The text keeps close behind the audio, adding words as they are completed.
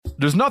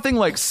There's nothing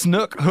like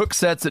snook hook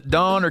sets at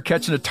dawn or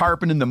catching a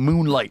tarpon in the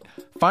moonlight.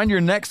 Find your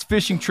next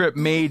fishing trip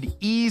made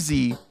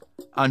easy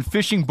on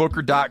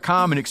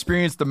fishingbooker.com and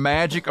experience the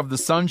magic of the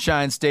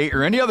Sunshine State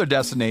or any other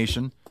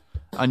destination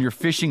on your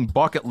fishing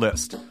bucket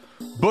list.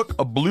 Book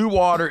a blue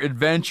water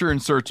adventure in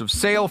search of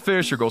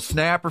sailfish or go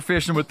snapper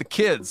fishing with the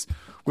kids.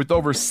 With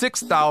over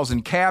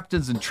 6,000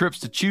 captains and trips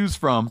to choose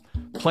from,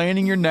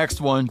 planning your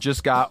next one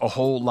just got a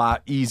whole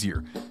lot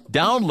easier.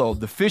 Download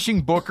the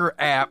Fishing Booker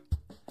app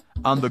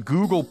on the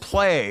Google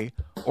Play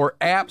or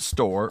App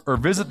Store or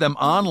visit them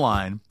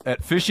online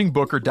at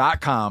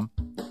fishingbooker.com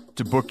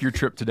to book your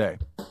trip today.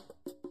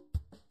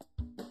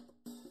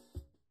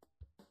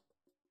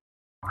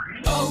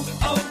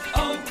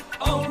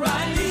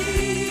 O'Reilly.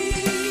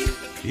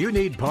 You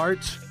need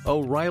parts?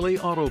 O'Reilly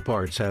Auto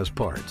Parts has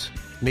parts.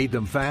 Need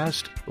them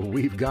fast?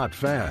 We've got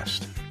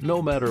fast.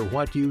 No matter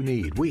what you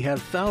need, we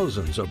have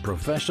thousands of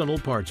professional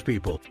parts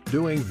people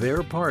doing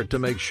their part to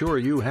make sure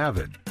you have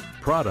it.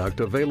 Product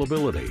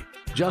availability.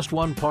 Just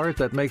one part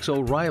that makes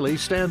O'Reilly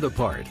stand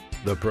apart.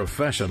 The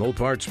professional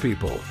parts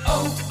people.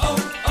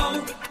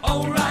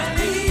 O'Reilly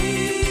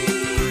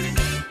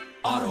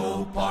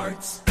Auto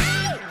Parts.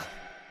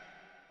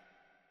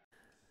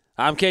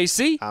 I'm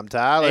KC. I'm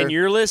Tyler. And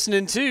you're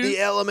listening to The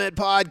Element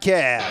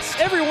Podcast.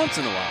 Every once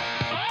in a while.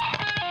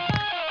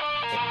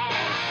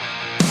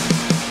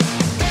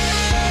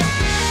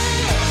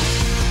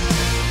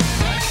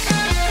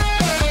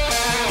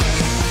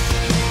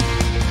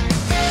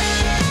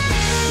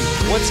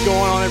 What's going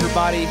on,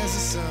 everybody?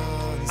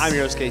 I'm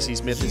your host, KC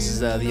Smith. This is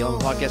The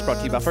Element Podcast brought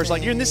to you by First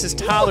Light Gear, and this is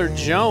Tyler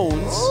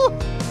Jones.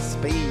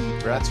 Speed,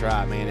 bro. That's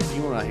right, man. If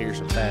you want to hear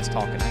some fast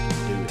talking, I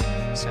can do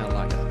it. Sound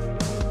like a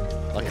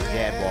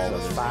gadwall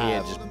with your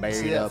head just buried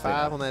See that up.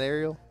 5 on that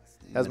aerial?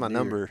 That was my deer.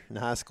 number in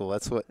high school.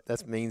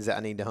 That means that I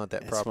need to hunt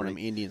that That's one property. of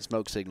them Indian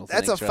smoke signal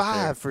That's things a right 5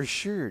 there. for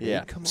sure, dude.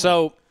 Yeah. Come on.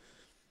 So,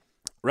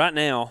 right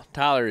now,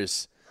 Tyler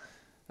is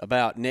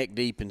about neck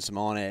deep in some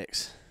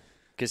Onyx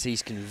because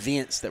he's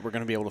convinced that we're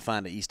going to be able to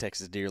find an East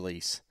Texas deer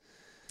lease.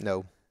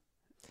 No.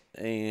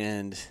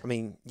 And I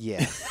mean,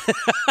 yeah.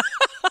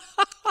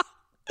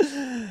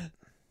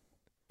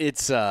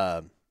 it's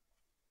I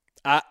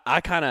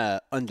kind of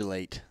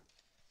undulate.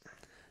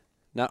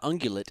 Not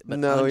ungulate, but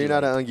no, undulate. you're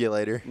not an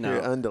ungulator. No. You're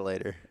an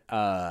undulator.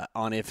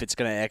 On if it's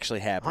going to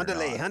actually happen. or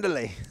not.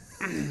 Undulate.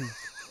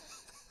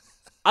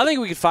 I think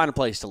we could find a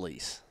place to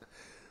lease.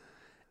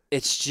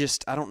 It's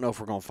just I don't know if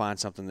we're going to find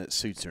something that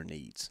suits their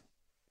needs.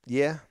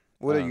 Yeah.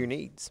 What are your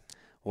needs?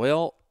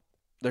 Well,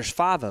 there's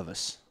 5 of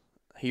us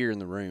here in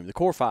the room. The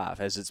core 5,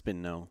 as it's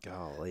been known.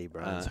 Golly,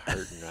 Brian's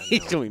hurting right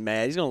He's now. going to be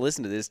mad. He's going to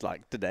listen to this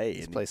like today.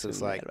 This and place he's looks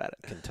gonna be like mad about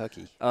it.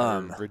 Kentucky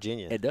or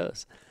Virginia. It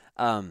does.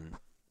 Well,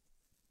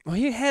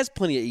 he has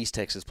plenty of East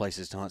Texas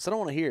places to hunt, so I don't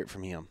want to hear it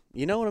from him.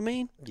 You know what I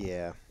mean?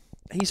 Yeah.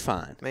 He's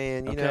fine.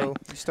 Man, you Okay. know,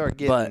 you start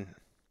getting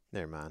 –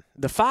 never mind.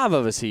 The 5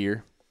 of us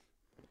here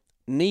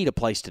need a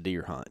place to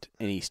deer hunt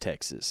in East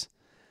Texas.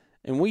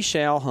 And we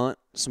shall hunt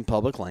some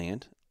public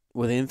land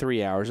within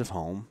 3 hours of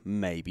home,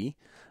 maybe.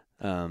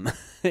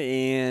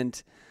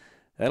 And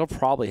that'll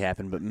probably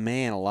happen. But,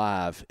 man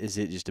alive, is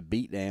it just a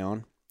beat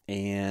down.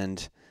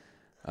 And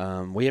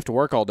we have to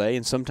work all day.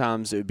 And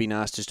sometimes it would be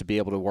nice just to be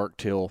able to work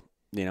till,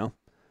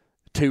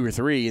 2 or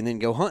 3 and then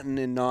go hunting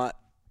and not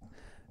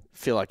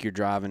feel like you're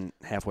driving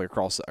halfway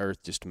across the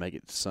earth just to make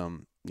it to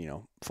some,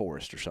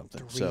 forest or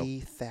something.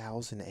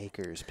 3,000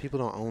 acres. People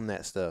don't own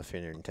that stuff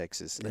here in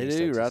Texas. They East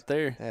do Texas. right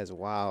there. That is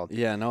wild.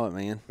 Yeah, I know it,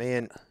 man.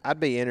 Man, I'd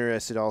be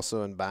interested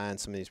also in buying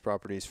some of these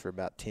properties for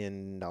about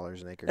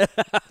 $10 an acre.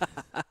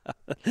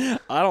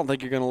 I don't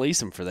think you're going to lease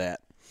them for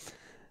that.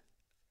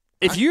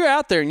 If you're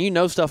out there and you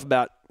know stuff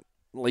about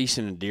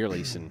leasing and deer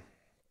leasing,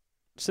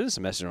 send us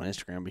a message on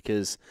Instagram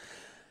because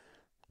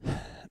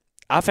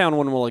I found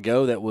one a while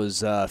ago that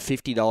was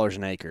 $50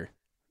 an acre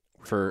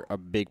for a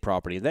big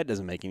property. That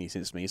doesn't make any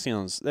sense to me.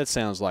 That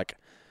sounds like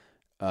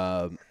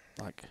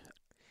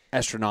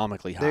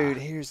astronomically high. Dude,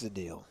 here's the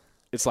deal.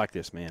 It's like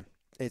this, man.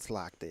 It's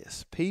like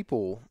this.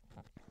 People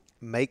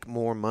make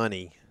more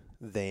money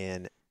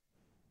than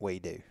we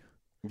do.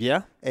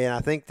 Yeah? And I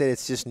think that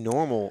it's just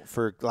normal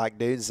for, like,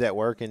 dudes that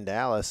work in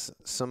Dallas,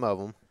 some of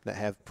them that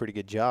have pretty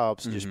good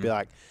jobs, just be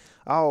like,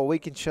 oh, we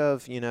can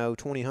shove,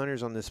 20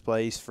 hunters on this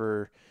place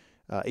for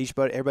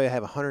everybody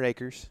have 100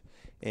 acres,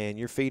 and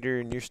your feeder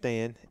and your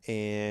stand,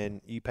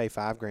 and you pay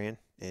 $5,000,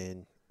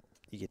 and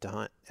you get to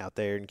hunt out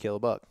there and kill a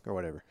buck or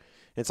whatever.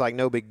 It's like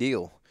no big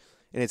deal.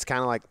 And it's kind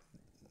of like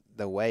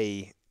the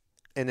way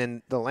 – and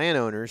then the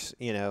landowners,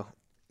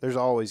 there's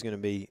always going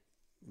to be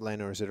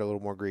landowners that are a little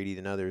more greedy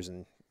than others,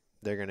 and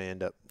they're going to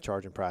end up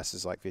charging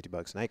prices like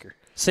 $50 an acre.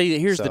 See,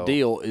 here's the So,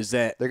 deal is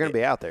that they're going to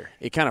be out there.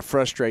 It kind of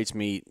frustrates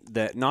me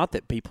that not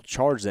that people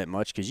charge that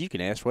much because you can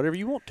ask whatever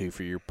you want to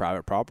for your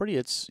private property.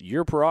 It's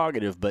your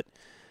prerogative, but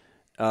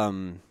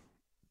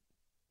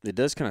it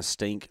does kind of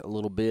stink a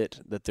little bit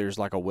that there's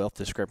like a wealth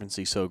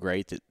discrepancy so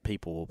great that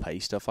people will pay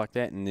stuff like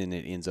that, and then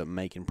it ends up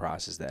making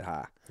prices that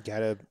high. Got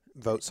to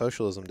Vote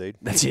socialism, dude.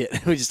 That's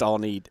it. We just all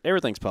need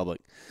everything's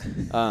public.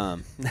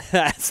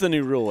 That's the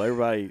new rule.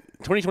 Everybody,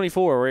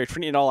 2024, we're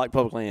treating it all like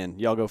public land.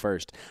 Y'all go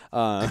first. Yeah,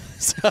 I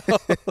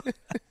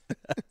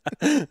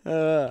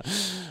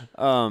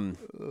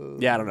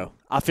don't know.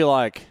 I feel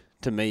like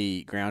to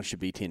me, ground should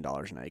be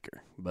 $10 an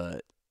acre,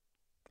 but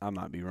I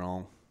might be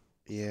wrong.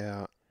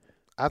 Yeah,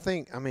 I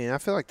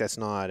feel like that's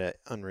not an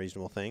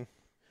unreasonable thing.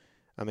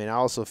 I mean, I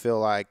also feel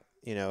like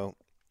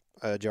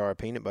a jar of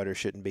peanut butter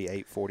shouldn't be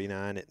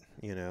 $8.49 at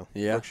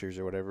Berkshire's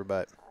or whatever,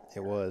 but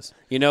it was.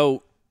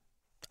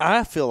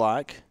 I feel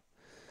like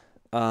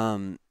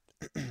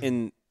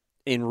in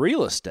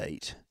real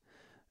estate,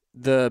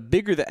 the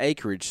bigger the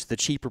acreage, the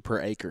cheaper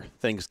per acre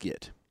things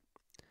get.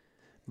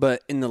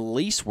 But in the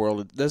lease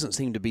world, it doesn't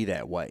seem to be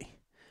that way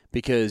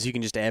because you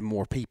can just add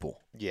more people.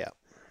 Yeah.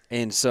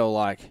 And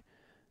so,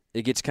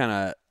 it gets kind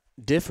of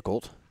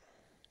difficult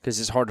because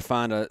it's hard to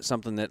find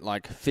something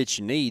that, fits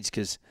your needs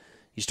because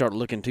you start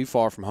looking too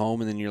far from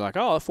home, and then you're like,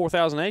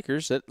 4,000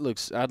 acres,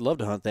 I'd love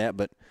to hunt that,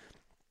 but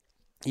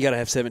you got to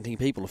have 17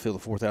 people to fill the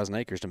 4,000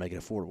 acres to make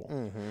it affordable.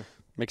 Mm-hmm.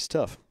 Makes it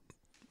tough.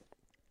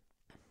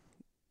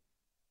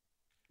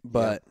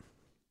 But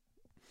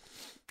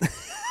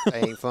it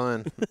ain't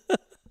fun.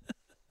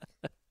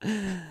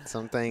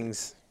 Some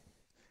things,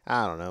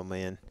 I don't know,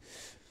 man.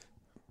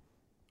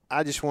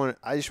 I just want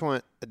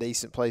a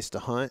decent place to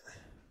hunt.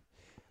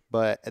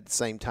 But at the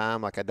same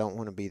time, I don't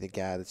want to be the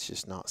guy that's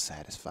just not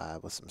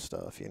satisfied with some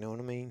stuff. You know what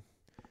I mean?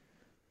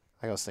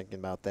 I was thinking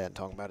about that and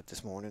talking about it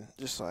this morning.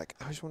 Just I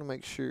just want to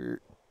make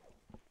sure,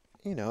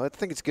 I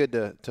think it's good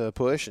to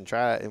push and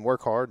try and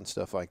work hard and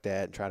stuff like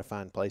that and try to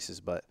find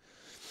places. But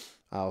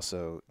I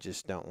also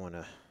just don't want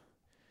to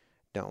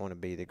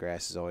be the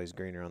grass is always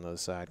greener on the other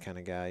side kind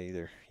of guy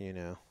either.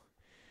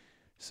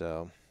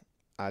 So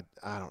I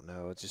don't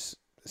know. It's just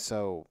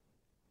so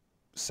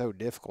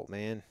difficult,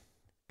 man,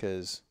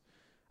 because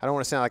I don't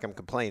want to sound like I'm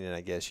complaining,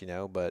 I guess,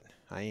 but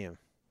I am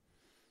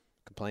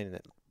complaining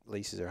that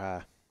leases are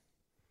high.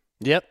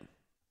 Yep.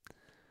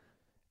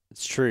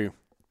 It's true.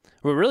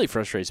 What really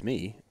frustrates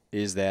me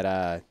is that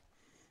I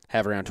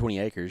have around 20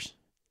 acres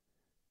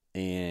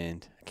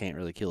and I can't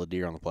really kill a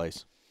deer on the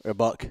place or a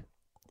buck.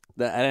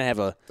 I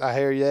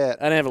hear you. I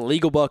didn't have a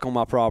legal buck on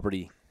my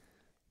property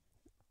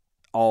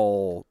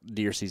all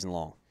deer season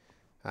long.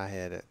 I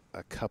had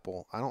a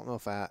couple. I don't know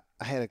if I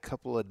had a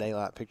couple of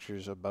daylight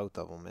pictures of both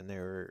of them, and they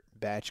were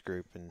batch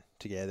grouping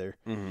together.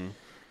 Mm-hmm.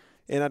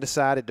 And I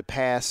decided to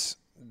pass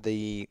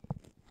the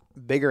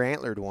bigger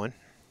antlered one,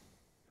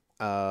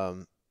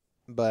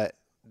 but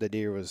the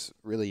deer was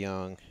really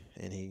young,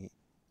 and you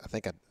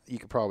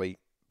could probably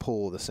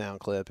pull the sound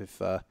clip if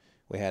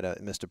we had a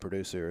Mr.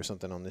 Producer or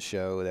something on the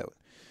show that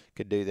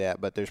could do that.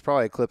 But there's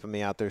probably a clip of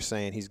me out there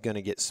saying he's going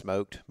to get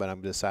smoked, but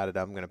I've decided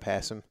I'm going to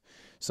pass him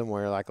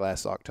somewhere like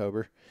last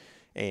October,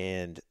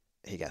 and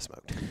he got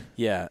smoked.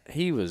 Yeah,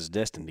 he was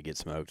destined to get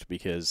smoked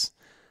because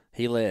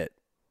he let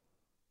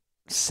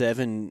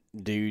 7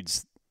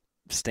 dudes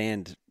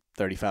stand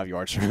 35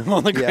 yards from him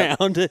on the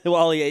ground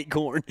while he ate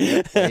corn.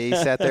 He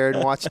sat there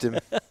and watched him.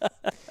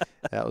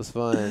 That was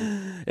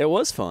fun. It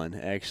was fun,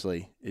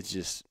 actually. It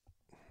just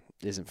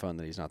isn't fun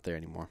that he's not there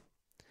anymore.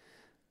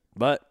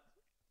 But,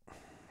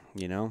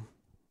 what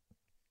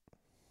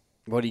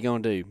are you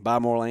going to do? Buy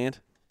more land?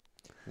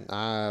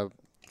 I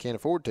can't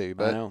afford to,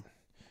 but I don't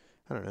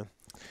know.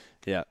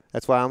 Yeah.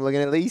 That's why I'm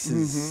looking at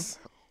leases.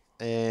 Mm-hmm.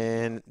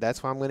 And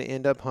that's why I'm going to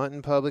end up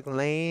hunting public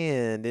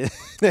land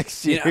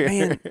next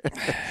year.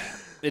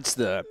 It's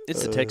the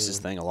Texas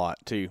thing a lot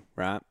too,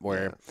 right?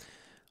 Where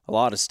a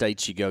lot of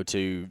states you go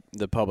to,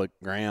 the public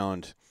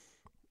ground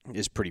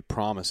is pretty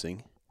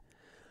promising.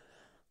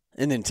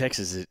 And then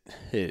Texas,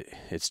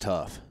 it's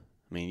tough.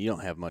 I mean, you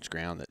don't have much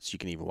ground that you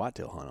can even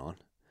whitetail hunt on.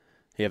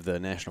 You have the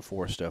national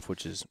forest stuff,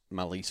 which is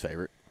my least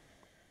favorite,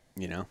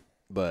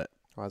 But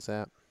why's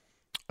that?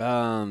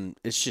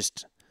 It's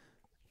just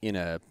in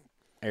a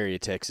area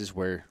of Texas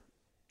where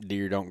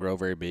deer don't grow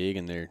very big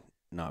and they're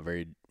not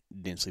very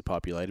densely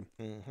populated.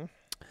 Mm-hmm.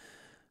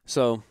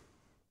 So,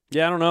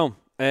 yeah, I don't know.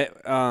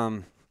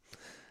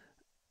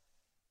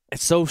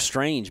 It's so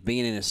strange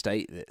being in a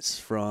state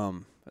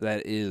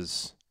that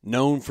is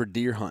known for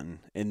deer hunting,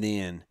 and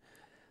then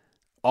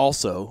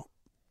also,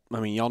 I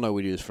mean, y'all know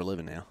we do this for a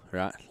living now,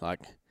 right? Like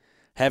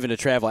having to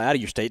travel out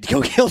of your state to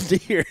go kill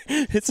deer.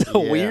 It's a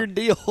weird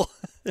deal.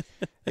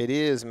 It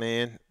is,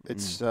 man.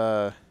 It's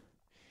but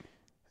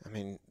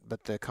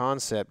the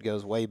concept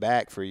goes way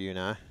back for you and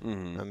I.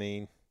 Mm-hmm. I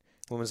mean,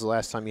 when was the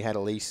last time you had a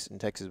lease in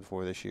Texas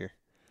before this year?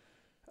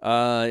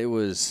 It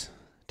was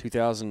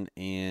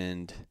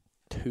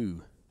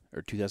 2002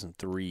 or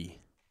 2003,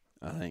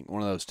 I think.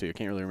 One of those two. I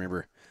can't really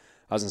remember.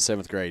 I was in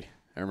 7th grade.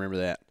 I remember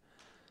that.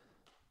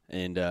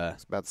 And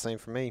it's about the same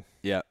for me.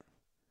 Yeah.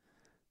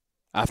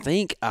 I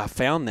think I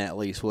found that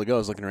lease. Well, I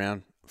was looking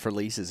around for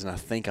leases, and I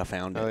think I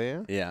found it. Oh,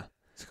 yeah? Yeah.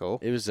 It's cool.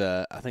 It was,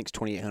 I think it's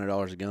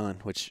 $2,800 a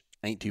gun, which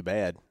ain't too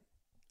bad.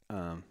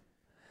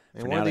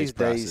 And for one of nowadays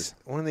these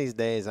prices.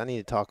 days, I need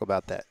to talk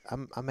about that.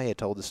 I may have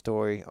told the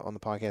story on the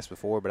podcast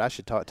before, but I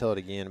should tell it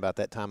again about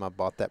that time I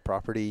bought that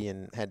property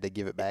and had to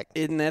give it back.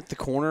 Isn't that the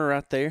corner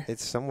right there?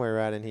 It's somewhere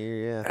right in here,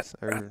 yeah. That's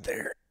right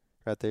there.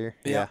 Right there?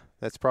 Yeah. Yeah,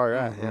 that's probably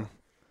right, Mhm. yeah.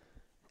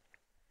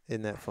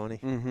 Isn't that funny?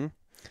 Mm-hmm.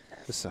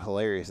 This is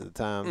hilarious at the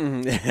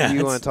time. Mm-hmm.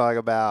 You want to talk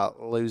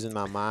about losing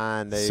my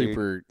mind,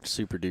 dude.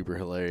 super duper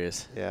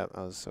hilarious. Yeah,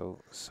 I was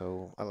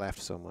so I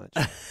laughed so much.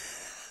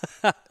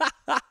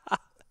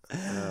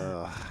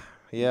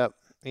 Yep.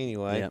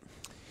 Anyway, Yep.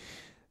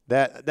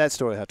 that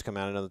story will have to come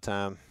out another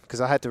time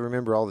because I had to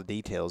remember all the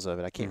details of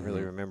it. I can't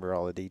really Mhm. remember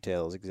all the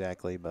details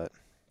exactly, but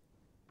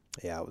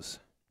yeah, I was.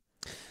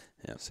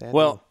 Yeah. Sad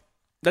Well, deal.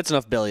 that's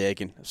enough belly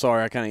aching.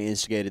 Sorry, I kind of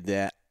instigated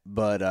that,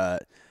 but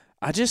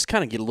I just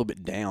kind of get a little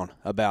bit down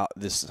about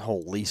this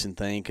whole leasing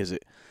thing because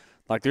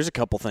there's a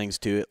couple things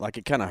to it. Like,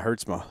 it kind of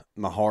hurts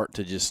my heart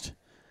to just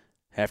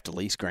have to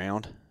lease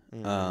ground.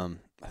 Mhm.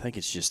 I think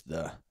it's just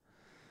the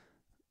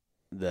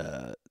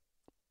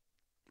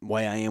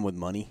way I am with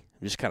money.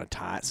 I'm just kind of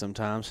tight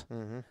sometimes,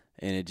 Mhm.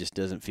 and it just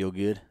doesn't feel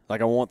good.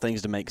 Like, I want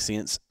things to make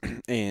sense,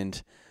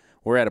 and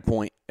we're at a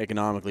point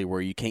economically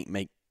where you can't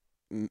make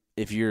 –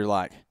 if you're,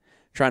 like,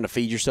 trying to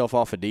feed yourself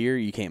off a deer,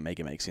 you can't make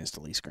it make sense to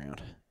lease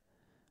ground.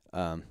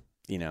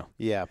 You know,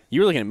 Yeah. you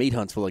were looking at meat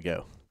hunts full of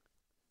go.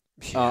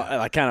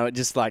 I kind of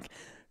just like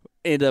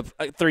end up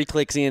 3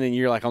 clicks in, and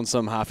you're like on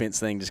some high fence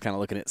thing, just kind of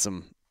looking at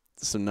some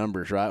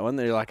numbers, right? Wasn't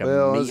there like a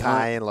Well, it meat was hunt?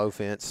 high and low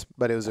fence,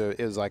 but it was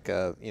like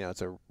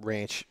it's a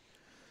ranch.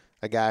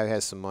 A guy who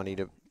has some money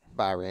to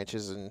buy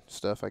ranches and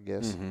stuff, I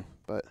guess. Mhm.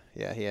 But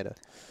yeah, he had a.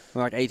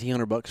 Like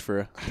 $1,800 for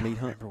a I meat don't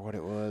hunt. remember what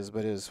it was,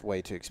 but it was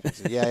way too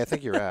expensive. Yeah, I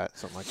think you're right,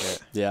 something like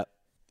that. Yeah.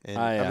 And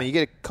I I mean, you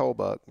get a cold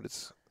buck, but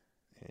it's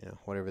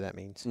whatever that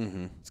means.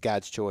 Mm-hmm. It's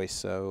God's choice.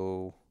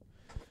 So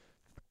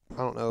I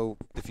don't know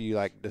if you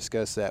like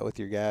discuss that with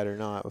your guide or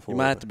not before. You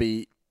might have to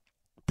be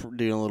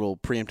doing a little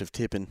preemptive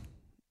tipping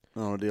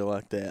on a deal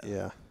like that.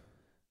 Yeah.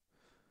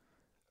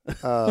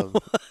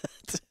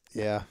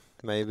 Yeah,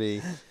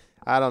 maybe.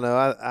 I don't know.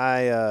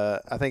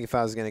 I think if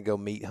I was gonna go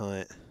meat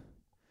hunt,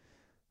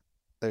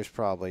 there's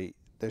probably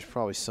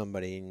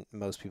somebody in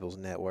most people's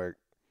network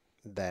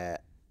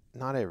that,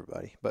 not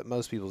everybody, but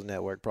most people's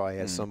network probably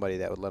has somebody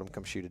that would let them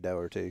come shoot a doe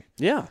or two.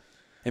 Yeah.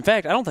 In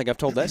fact, I don't think I've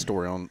told that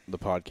story on the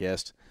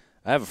podcast.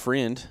 I have a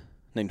friend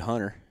named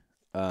Hunter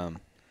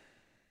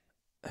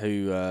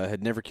who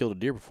had never killed a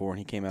deer before, and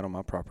he came out on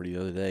my property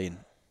the other day, and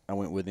I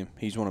went with him.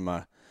 He's one of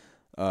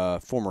my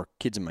former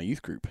kids in my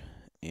youth group,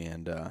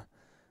 and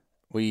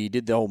we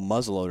did the whole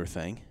muzzleloader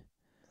thing,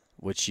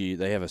 which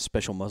they have a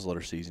special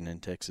muzzleloader season in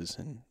Texas,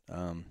 and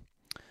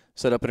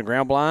set up in a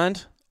ground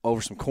blind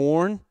over some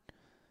corn,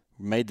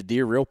 made the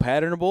deer real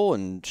patternable,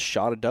 and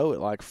shot a doe at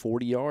like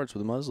 40 yards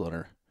with a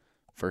muzzleloader.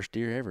 First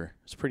deer ever.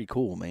 It's pretty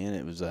cool, man.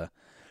 It was, I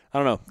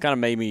don't know, kind of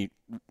made me,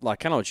 like,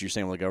 kind of what you're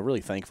saying, like, I'm really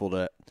thankful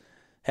to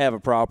have a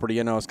property.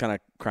 I know I was kind of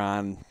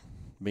crying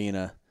being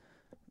a,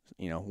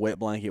 wet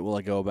blanket will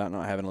I go about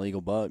not having a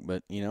legal buck,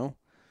 but, the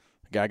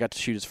guy got to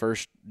shoot his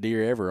first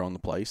deer ever on the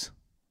place,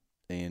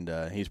 and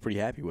he's pretty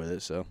happy with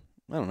it. So,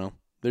 I don't know.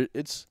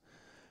 It's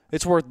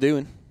worth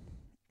doing,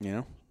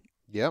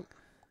 Yep,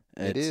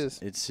 it is.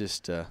 It's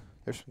just, There's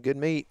some good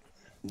meat.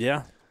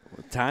 yeah,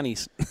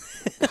 tinies.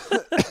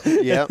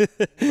 Yep,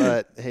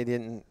 but he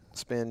didn't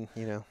spend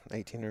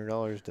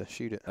 $1,800 to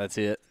shoot it. That's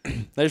it.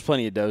 There's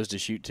plenty of does to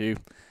shoot too.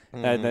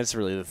 Mhm. That's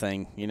really the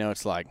thing.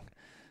 It's like,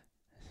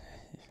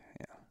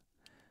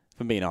 if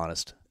I'm being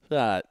honest,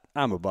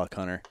 I'm a buck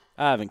hunter.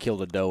 I haven't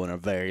killed a doe in a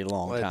very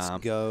long Let's time.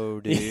 go,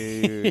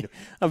 dude.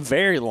 A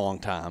very long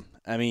time.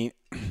 I mean,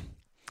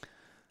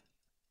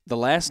 the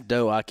last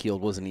doe I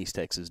killed was an East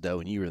Texas doe,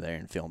 and you were there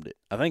and filmed it.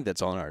 I think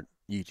that's on our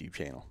YouTube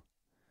channel.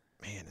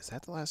 Man, is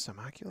that the last time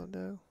I killed a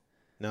doe?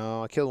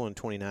 No, I killed one in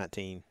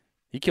 2019.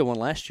 You killed one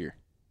last year.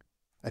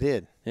 I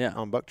did. Yeah.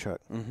 On buck truck.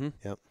 Mm-hmm.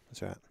 Yep,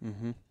 that's right.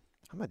 Mm-hmm.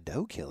 I'm a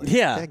doe killer.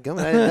 Yeah.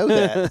 Dadgummit, I didn't know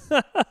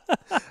that.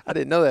 I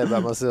didn't know that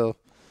about myself.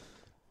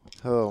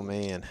 Oh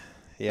man.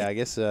 Yeah, I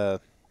guess I'll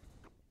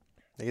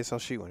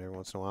shoot one every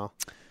once in a while.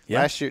 Yeah.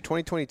 Last year,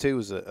 2022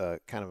 was a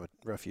kind of a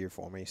rough year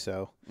for me,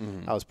 so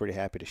Mm-hmm. I was pretty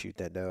happy to shoot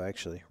that doe.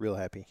 Actually, real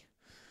happy.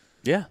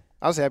 Yeah.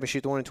 I was happy to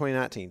shoot the one in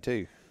 2019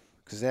 too,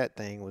 because that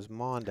thing was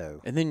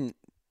mondo. And then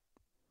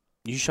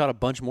you shot a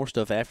bunch more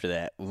stuff after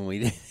that when we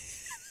did.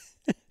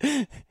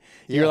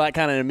 You were like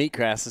kind of in a meat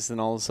crisis, and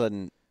all of a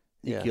sudden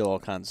you Yeah. kill all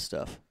kinds of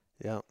stuff.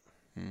 Yep.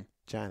 Hmm.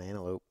 Giant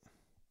antelope.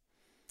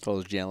 All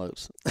those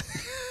jantaloupes.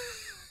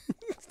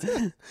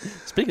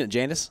 Speaking of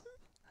Janice.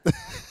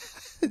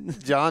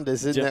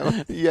 Jaundice, isn't that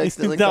what you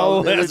accidentally No,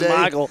 called it the that's other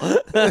day? Michael.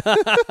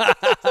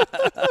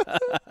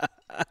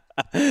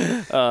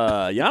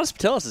 Giannis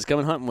Patelis is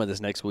coming hunting with us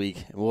next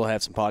week. We'll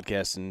have some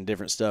podcasts and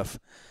different stuff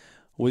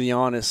with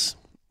Giannis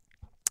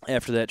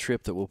after that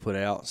trip that we'll put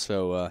out.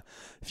 So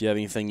if you have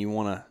anything you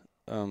want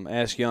to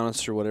ask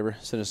Giannis or whatever,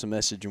 send us a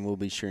message and we'll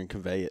be sure and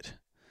convey it.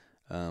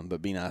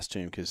 But be nice to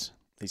him because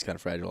he's kind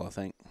of fragile, I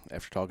think,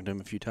 after talking to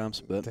him a few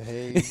times. But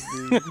Hey,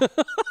 dude.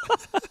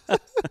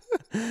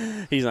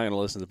 He's not going to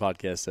listen to the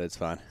podcast, so it's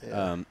fine.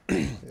 Yeah.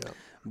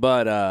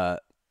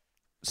 But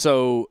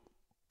so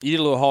you did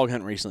a little hog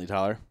hunting recently,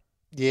 Tyler.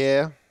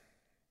 Yeah.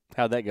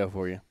 How'd that go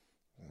for you?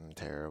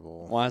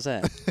 Terrible. Why is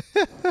that?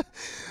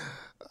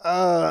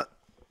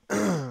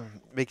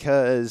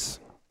 Because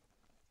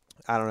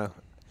I don't know.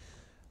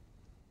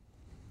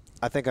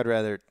 I think I'd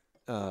rather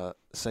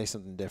say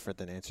something different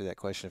than answer that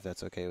question, if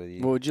that's okay with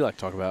you. What would you like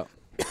to talk about?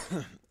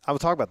 I will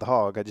talk about the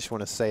hog. I just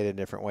want to say it in a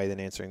different way than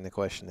answering the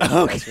question that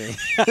you asked me.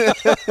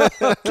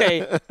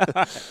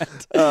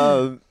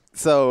 Okay.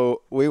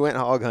 So we went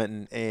hog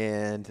hunting,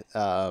 and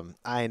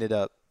I ended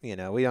up, we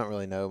don't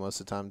really know most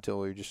of the time until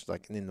we were just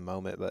like in the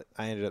moment, but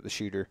I ended up the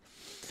shooter.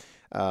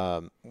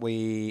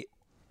 We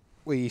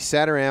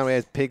sat around, we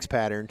had pigs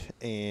patterned,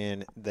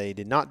 and they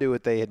did not do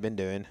what they had been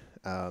doing.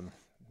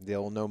 The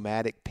old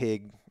nomadic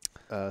pig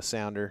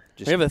sounder.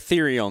 We have a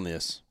theory on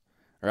this,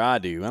 or I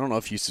do. I don't know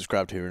if you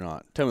subscribe to it or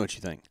not. Tell me what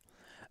you think.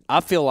 I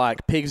feel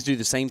like pigs do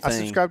the same thing. I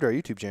subscribe to our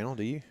YouTube channel.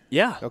 Do you?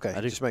 Yeah. Okay.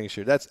 I do. Just making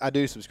sure. I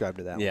do subscribe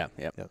to that one. Yeah.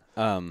 Yep.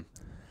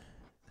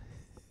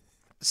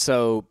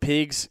 So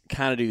pigs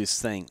kind of do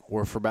this thing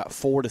where for about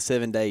 4 to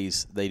 7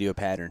 days they do a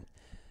pattern,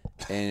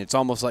 and it's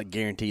almost like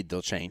guaranteed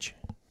they'll change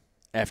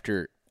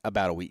after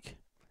about a week.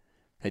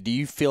 Hey, do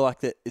you feel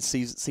like that it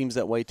seems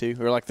that way too,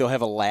 or like they'll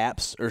have a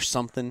lapse or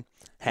something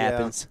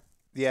happens?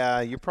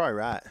 Yeah, you're probably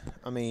right.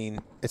 I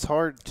mean, it's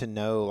hard to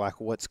know like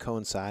what's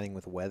coinciding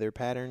with weather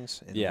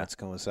patterns and what's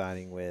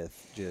coinciding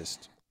with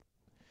just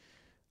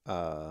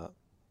the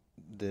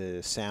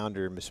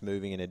sounder just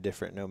moving in a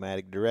different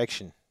nomadic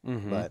direction.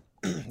 Mm-hmm. But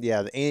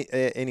yeah,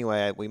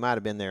 anyway, we might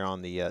have been there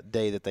on the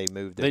day that they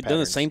moved their They've done the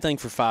patterns. same thing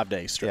for 5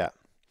 days straight. Yeah.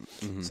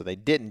 Mm-hmm. So they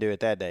didn't do it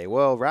that day.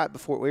 Well,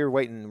 we were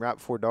waiting right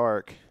before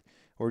dark.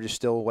 We're just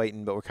still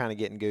waiting, but we're kind of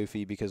getting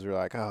goofy because we're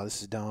like, oh,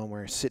 this is dumb.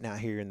 We're sitting out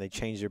here, and they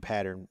changed their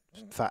pattern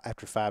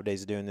after 5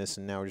 days of doing this,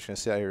 and now we're just going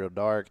to sit out here till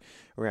dark.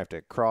 We're going to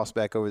have to cross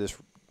back over this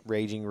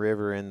raging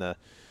river in the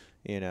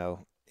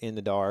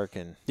dark.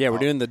 And we're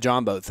doing the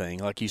John boat thing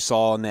like you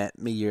saw in that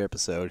Meteor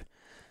episode.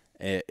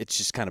 It's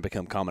just kind of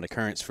become common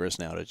occurrence for us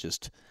now to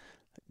just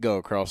go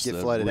across the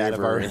flooded river out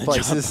of our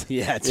places.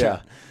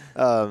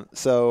 Right.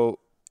 So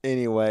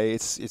anyway,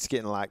 it's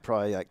getting like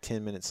probably like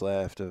 10 minutes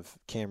left of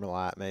camera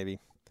light maybe.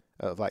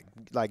 Of like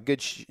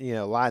good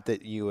light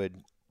that you would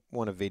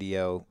want a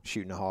video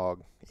shooting a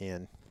hog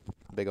in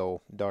big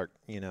old dark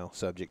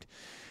subject,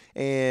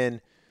 and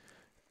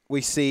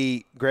we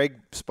see Greg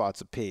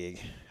spots a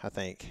pig, I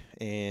think,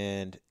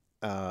 and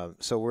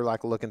so we're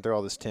like looking through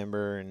all this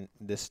timber, and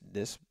this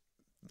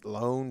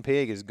lone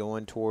pig is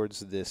going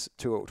towards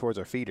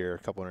our feeder a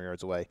couple hundred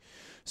yards away.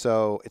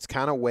 So it's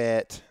kind of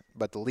wet,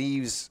 but the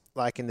leaves,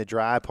 like in the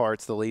dry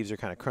parts, the leaves are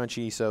kind of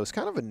crunchy, so it's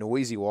kind of a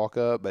noisy walk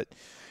up, but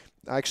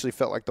I actually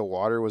felt like the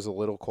water was a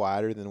little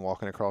quieter than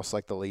walking across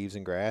like the leaves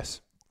and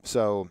grass.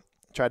 So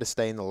tried to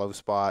stay in the low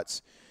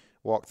spots,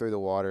 walk through the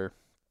water,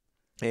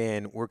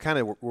 and we're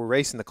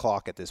racing the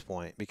clock at this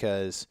point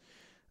because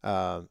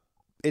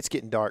it's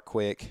getting dark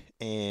quick,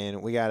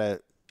 and we got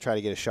to try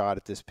to get a shot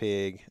at this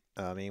pig.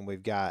 I mean,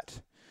 we've got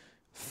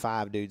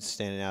 5 dudes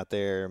standing out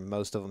there.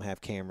 Most of them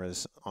have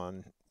cameras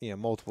on,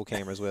 multiple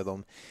cameras with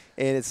them,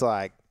 and it's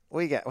like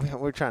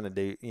we're trying to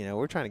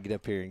get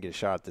up here and get a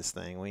shot at this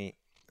thing. We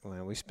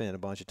spent a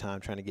bunch of time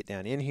trying to get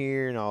down in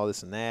here and all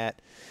this and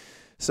that.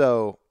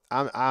 So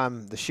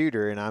I'm the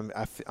shooter, and I'm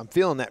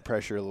feeling that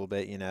pressure a little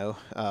bit,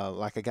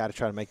 like I got to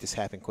try to make this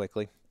happen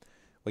quickly.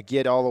 We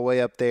get all the way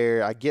up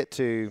there. I get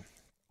to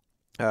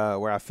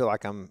where I feel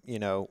like I'm,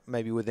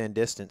 maybe within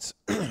distance.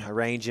 I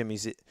range him.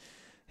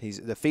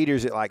 The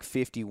feeder's at like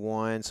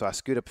 51, so I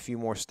scoot up a few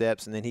more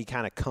steps, and then he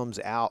kind of comes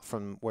out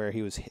from where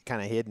he was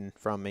kind of hidden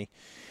from me,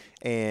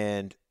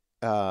 and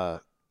I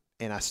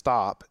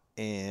stop.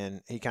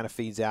 And he kind of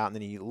feeds out, and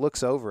then he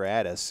looks over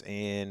at us,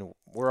 and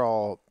we're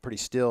all pretty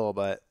still,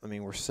 but, I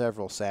mean, we're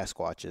several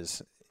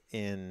Sasquatches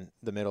in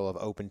the middle of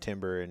open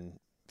timber in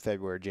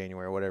February,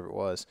 January, whatever it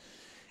was.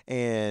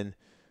 And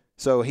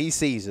so he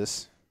sees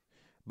us,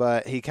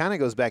 but he kind of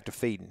goes back to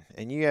feeding.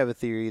 And you have a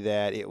theory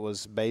that it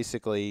was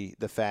basically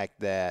the fact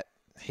that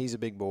he's a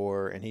big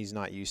boar, and he's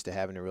not used to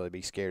having to really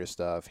be scared of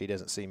stuff. He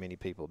doesn't see many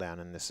people down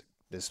in this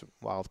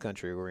wild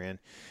country we're in.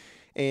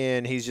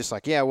 And he's just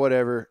like, yeah,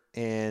 whatever.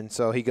 And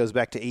so he goes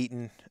back to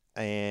eating.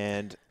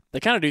 And they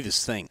kind of do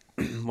this thing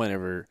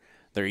whenever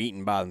they're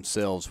eating by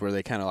themselves where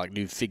they kind of like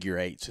do figure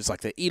eights. It's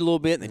like they eat a little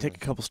bit and they take a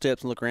couple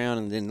steps and look around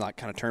and then like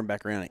kind of turn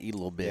back around and eat a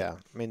little bit. Yeah.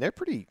 I mean, they're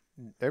pretty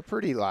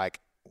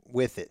like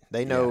with it.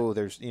 They know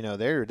there's,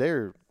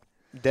 they're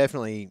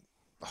definitely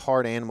a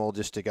hard animal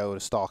just to go to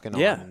stalking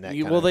on. And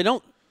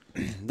that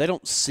they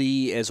don't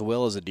see as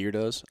well as a deer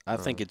does. I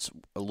think it's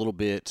a little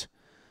bit,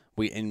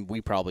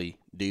 we probably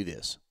do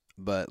this.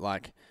 But,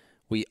 like,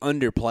 we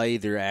underplay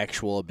their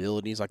actual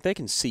abilities. Like, they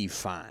can see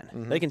fine.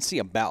 Mm-hmm. They can see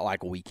about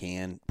like we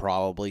can,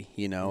 probably,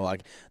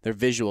 Like, their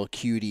visual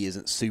acuity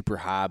isn't super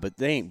high, but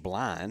they ain't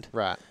blind.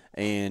 Right.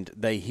 And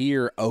they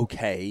hear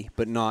okay,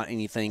 but not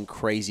anything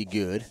crazy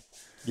good.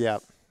 Yeah.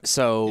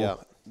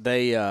 So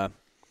they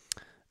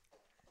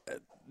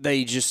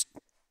just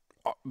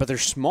but they're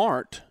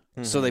smart,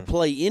 so they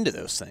play into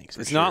those things.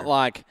 It's not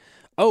like,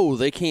 oh,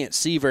 they can't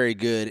see very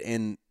good,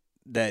 and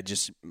that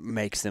just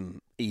makes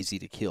them easy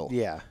to kill.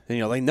 Yeah.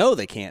 And, they know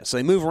they can't, so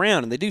they move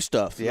around and they do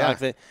stuff.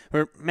 Yeah.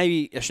 Or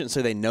maybe I shouldn't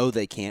say they know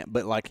they can't,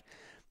 but like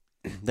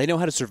they know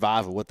how to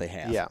survive with what they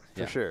have. Yeah,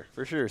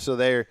 for sure.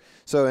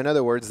 So in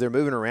other words, they're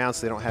moving around,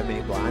 so they don't have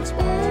many blind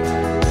spots.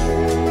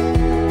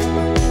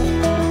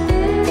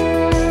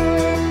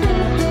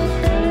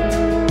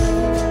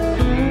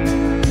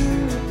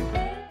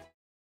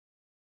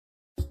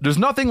 There's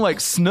nothing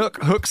like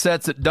snook hook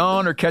sets at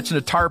dawn or catching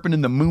a tarpon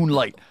in the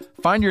moonlight.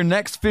 Find your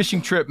next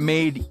fishing trip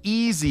made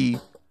easy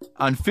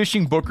on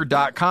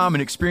fishingbooker.com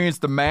and experience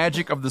the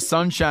magic of the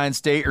Sunshine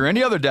State or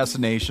any other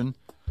destination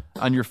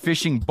on your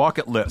fishing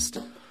bucket list.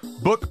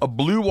 Book a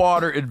blue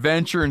water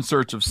adventure in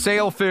search of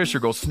sailfish or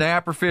go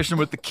snapper fishing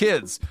with the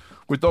kids.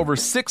 With over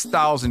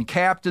 6,000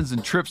 captains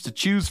and trips to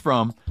choose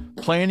from,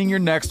 planning your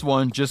next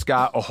one just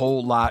got a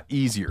whole lot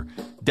easier.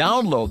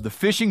 Download the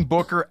Fishing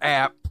Booker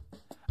app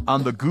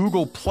on the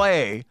Google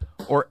Play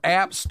or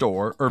App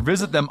Store, or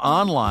visit them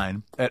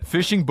online at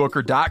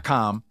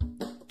fishingbooker.com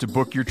to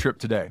book your trip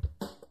today.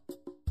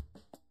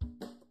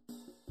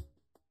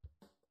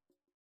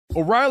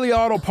 O'Reilly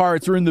Auto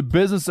Parts are in the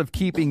business of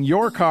keeping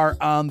your car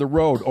on the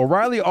road.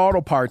 O'Reilly Auto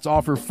Parts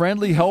offer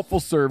friendly, helpful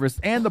service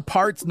and the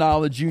parts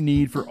knowledge you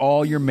need for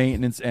all your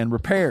maintenance and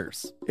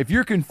repairs. If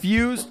you're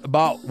confused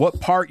about what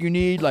part you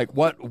need, like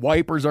what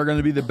wipers are going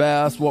to be the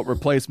best, what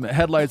replacement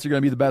headlights are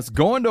going to be the best,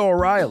 go into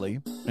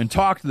O'Reilly and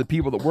talk to the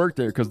people that work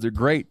there because they're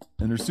great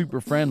and they're super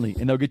friendly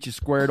and they'll get you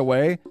squared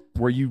away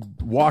where you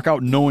walk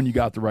out knowing you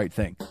got the right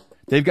thing.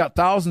 They've got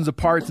thousands of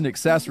parts and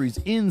accessories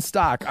in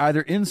stock,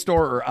 either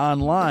in-store or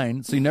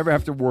online, so you never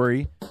have to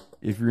worry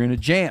if you're in a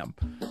jam.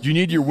 Do you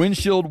need your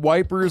windshield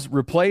wipers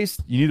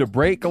replaced? You need a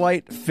brake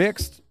light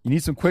fixed? You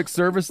need some quick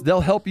service?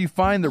 They'll help you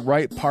find the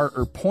right part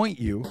or point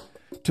you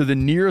to the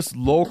nearest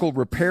local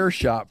repair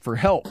shop for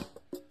help.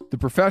 The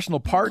professional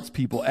parts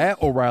people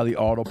at O'Reilly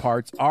Auto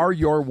Parts are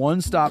your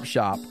one-stop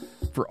shop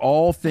for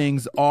all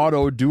things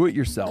auto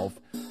do-it-yourself,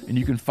 and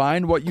you can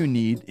find what you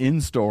need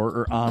in-store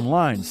or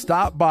online.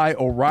 Stop by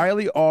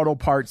O'Reilly Auto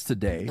Parts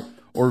today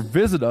or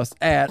visit us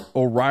at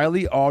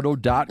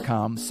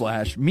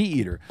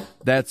O'ReillyAuto.com/MeatEater.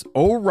 That's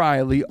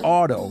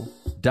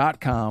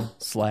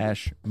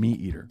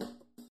O'ReillyAuto.com/MeatEater.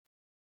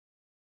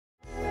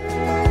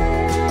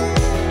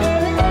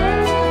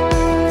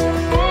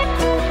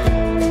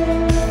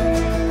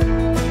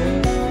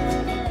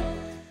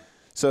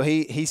 So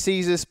he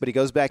sees us, but he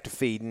goes back to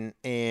feeding,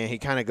 and he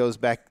kind of goes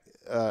back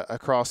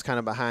across kind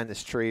of behind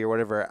this tree or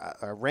whatever.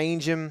 I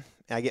range him,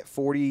 and I get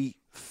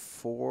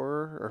 44,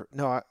 or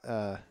no, I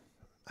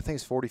think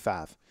it's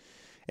 45.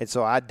 And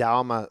so I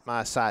dial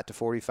my sight to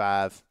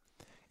 45,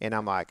 and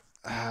I'm like,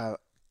 I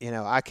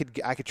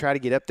could try to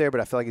get up there,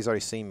 but I feel like he's already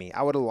seen me.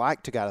 I would have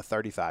liked to got a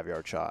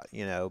 35-yard shot,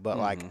 but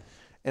like,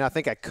 and I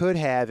think I could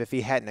have if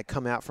he hadn't have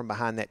come out from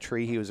behind that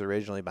tree he was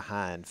originally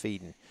behind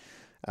feeding,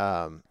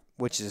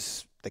 which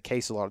is the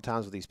case a lot of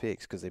times with these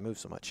pigs because they move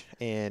so much.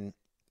 And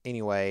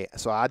anyway,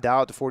 so I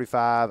dial it to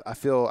 45. I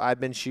feel I've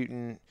been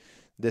shooting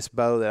this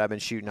bow that I've been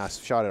shooting. I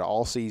shot it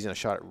all season. I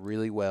shot it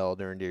really well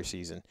during deer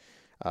season.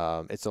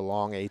 It's a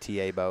long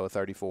ATA bow,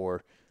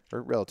 34,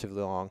 or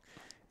relatively long,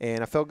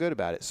 and I felt good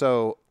about it.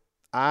 So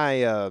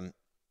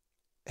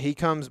he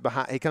comes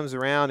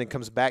around and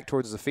comes back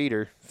towards the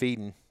feeder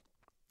feeding,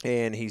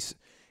 and he's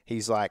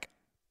like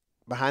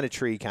behind a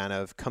tree, kind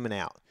of coming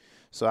out.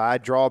 So I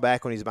draw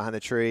back when he's behind the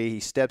tree.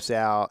 He steps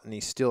out, and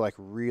he's still like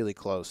really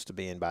close to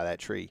being by that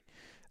tree.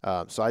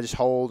 So I just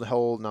hold,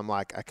 and I'm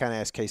like, I kind of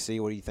ask KC,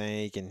 what do you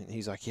think? And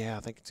he's like, yeah,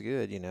 I think it's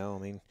good,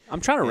 I'm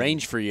trying to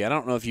range for you. I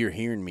don't know if you're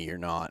hearing me or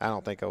not. I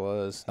don't think I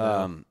was.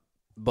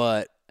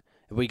 But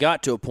we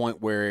got to a point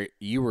where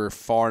you were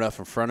far enough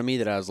in front of me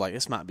that I was like,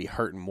 this might be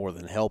hurting more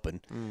than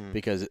helping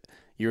because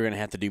you were going to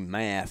have to do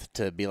math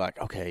to be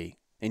like, okay,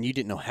 and you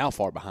didn't know how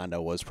far behind I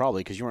was probably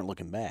because you weren't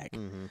looking back.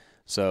 Mm-hmm.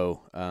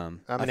 So, I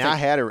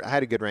had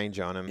a good range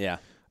on him. Yeah.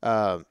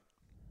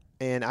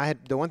 And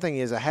the one thing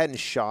is I hadn't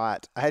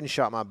shot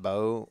my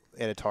bow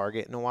at a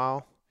target in a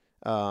while.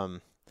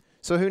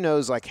 So who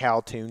knows like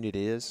how tuned it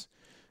is.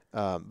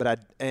 But I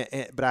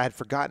had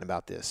forgotten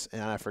about this,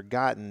 and I had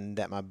forgotten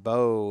that my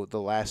bow,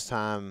 the last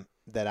time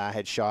that I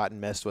had shot and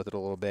messed with it a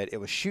little bit, it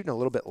was shooting a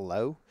little bit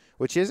low,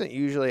 which isn't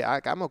usually,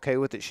 I'm okay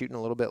with it shooting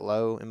a little bit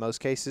low in most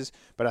cases,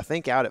 but I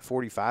think out at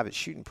 45, it's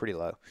shooting pretty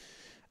low.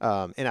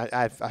 And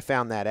I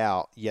found that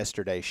out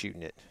yesterday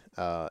shooting it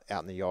out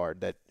in the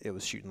yard, that it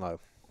was shooting low.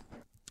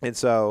 And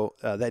so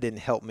that didn't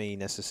help me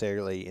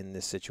necessarily in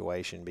this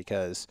situation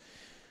because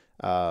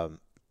I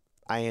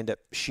end up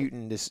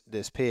shooting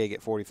this pig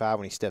at 45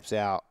 when he steps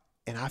out,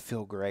 and I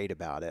feel great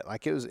about it.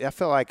 Like I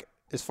felt like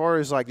as far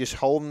as like just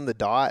holding the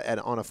dot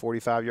on a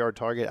 45-yard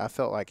target, I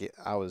felt like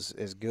I was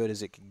as good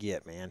as it could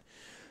get, man.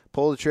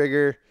 Pull the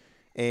trigger,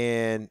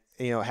 and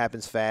it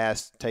happens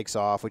fast, takes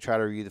off. We try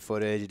to review the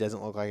footage. It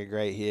doesn't look like a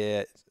great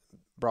hit.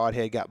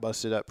 Broadhead got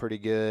busted up pretty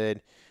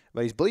good,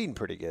 but he's bleeding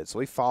pretty good. So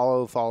we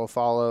follow.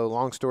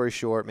 Long story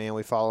short, man,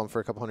 we follow him for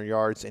a couple hundred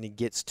yards, and he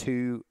gets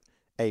to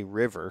a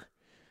river,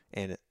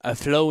 and A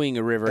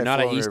flowing river, not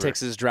an flowing East river.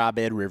 Texas dry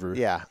bed river.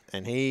 yeah,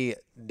 and he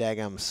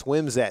daggum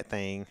swims that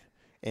thing,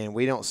 and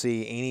we don't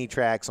see any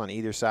tracks on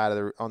either side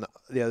of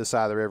the other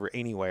side of the river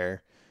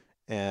anywhere,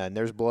 and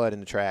there's blood in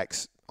the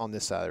tracks on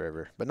this side of the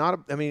river, but not.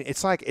 I mean,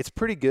 it's like it's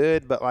pretty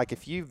good, but like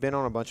if you've been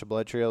on a bunch of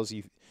blood trails,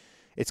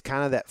 it's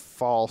kind of that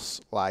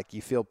false, like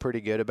you feel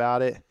pretty good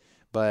about it.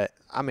 But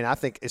I mean, I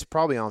think it's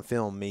probably on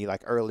film. Me,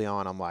 like early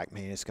on, I'm like,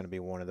 man, it's going to be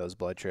one of those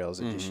blood trails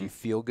that just you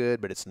feel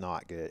good, but it's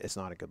not good. It's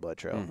not a good blood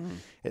trail.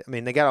 I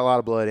mean, they got a lot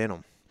of blood in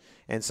them,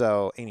 and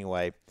so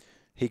anyway,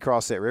 he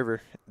crossed that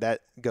river. That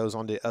goes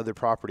on to other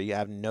property. I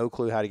have no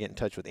clue how to get in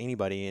touch with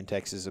anybody in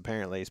Texas,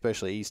 apparently,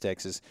 especially East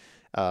Texas,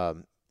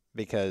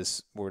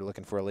 because we're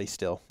looking for a lease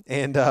still,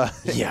 and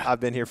Yeah. I've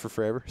been here for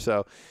forever.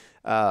 So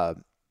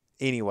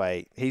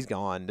anyway, he's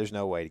gone. There's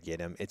no way to get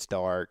him. It's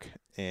dark,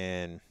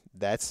 and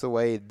that's the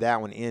way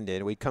that one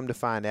ended. We come to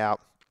find out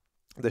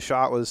the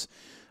shot was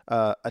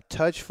a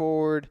touch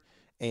forward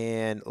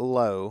and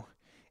low,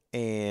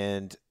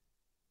 and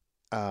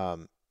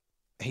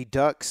he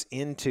ducks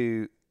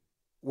into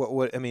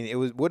what I mean. It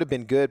would have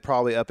been good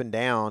probably up and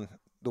down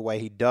the way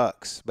he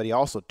ducks, but he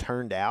also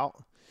turned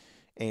out,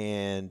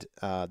 and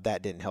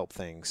that didn't help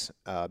things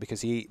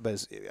because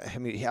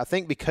I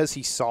think because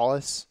he saw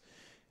us,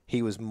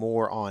 he was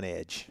more on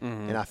edge.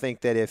 And I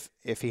think that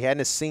if he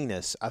hadn't seen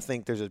us, I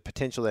think there's a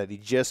potential that he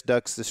just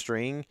ducks the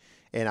string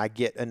and I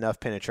get enough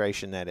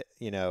penetration that it,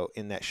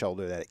 in that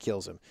shoulder that it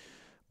kills him.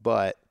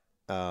 But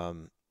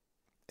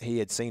he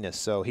had seen us.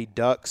 So he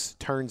ducks,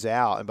 turns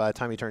out, and by the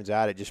time he turns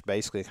out, it just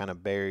basically kind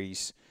of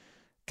buries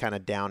kind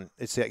of down.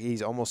 It's like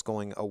he's almost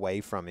going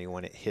away from me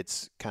when it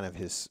hits kind of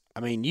his. I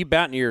mean, you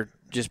about near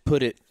just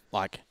put it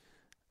like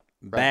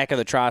back of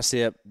the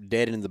tricep,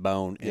 dead into the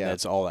bone, and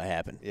that's all that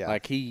happened. Yeah.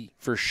 Like he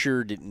for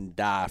sure didn't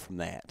die from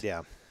that.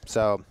 Yeah.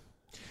 So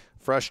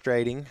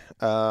frustrating.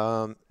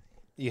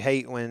 You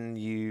hate when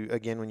you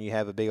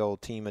have a big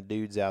old team of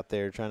dudes out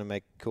there trying to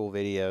make cool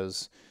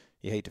videos.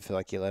 You hate to feel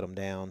like you let them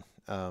down.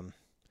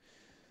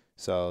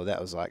 So that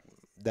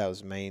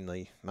was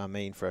mainly my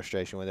main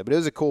frustration with it. But it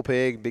was a cool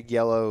pig, big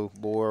yellow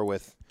boar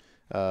with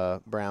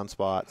brown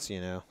spots,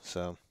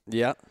 So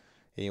Yeah.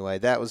 anyway,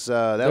 that was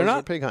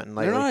our pig hunting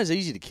lately. They're not as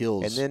easy to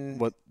kill as And then-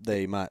 what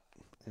they might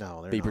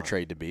No, they're be not.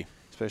 portrayed to be.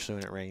 Especially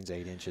when it rains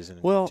 8 inches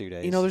in 2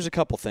 days. There's a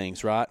couple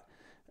things, right?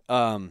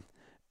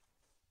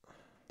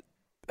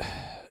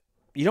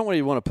 You don't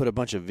really want to put a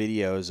bunch of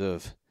videos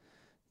of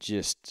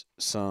just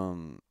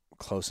some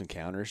close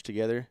encounters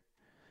together.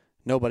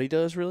 Nobody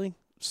does, really.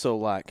 So,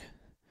 like,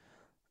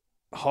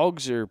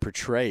 hogs are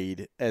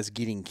portrayed as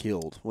getting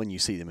killed when you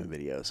see them in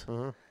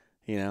videos.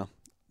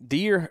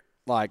 Deer,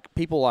 like,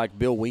 people like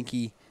Bill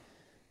Winke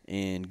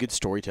and good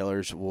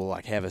storytellers will,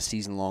 like, have a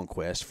season-long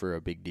quest for a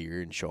big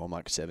deer and show them,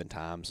 like, 7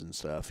 times and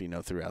stuff,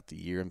 throughout the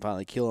year and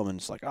finally kill them, and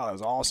it's like, oh, that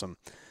was awesome.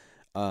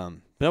 But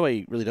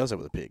nobody really does that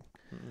with a pig.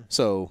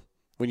 So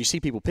when you see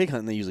people pig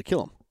hunting, they usually kill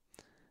them.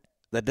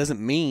 That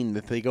doesn't mean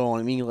that they go on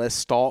any less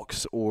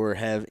stalks or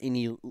have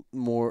any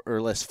more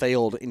or less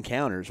failed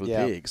encounters with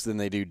pigs than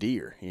they do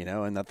deer,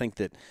 and I think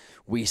that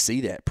we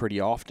see that pretty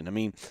often. I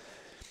mean,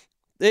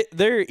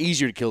 they're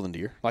easier to kill than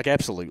deer, like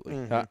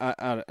absolutely.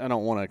 I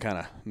don't want to kind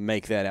of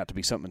make that out to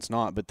be something it's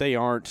not, but they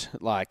aren't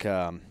like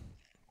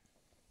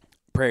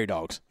prairie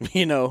dogs,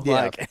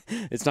 like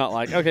it's not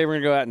like, okay, we're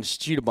going to go out and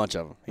shoot a bunch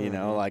of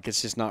them, like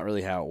it's just not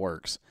really how it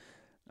works.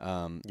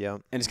 And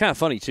it's kind of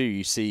funny too.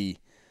 You see,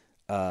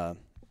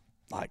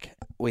 like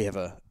we have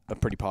a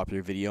pretty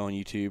popular video on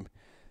YouTube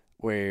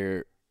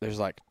where there's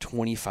like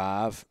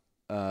 25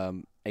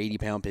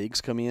 80-pound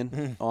pigs come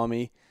in on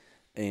me,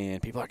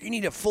 and people are like, you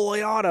need a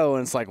fully auto,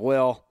 and it's like,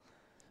 well,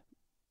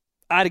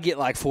 I had to get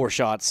like 4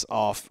 shots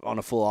off on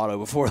a full auto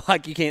before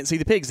like you can't see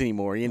the pigs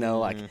anymore.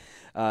 Like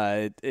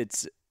I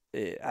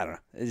don't know.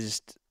 It's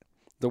just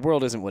the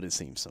world isn't what it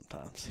seems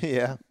sometimes.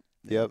 Yeah.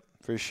 Yep.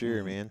 For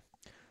sure, man.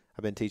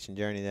 I've been teaching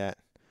Journey that.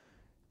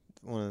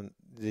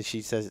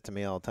 She says it to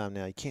me all the time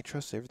now. You can't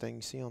trust everything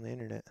you see on the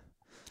internet.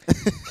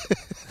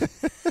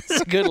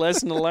 It's a good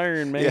lesson to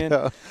learn, man.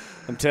 Yeah.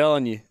 I'm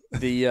telling you,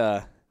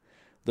 the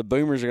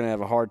boomers are going to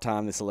have a hard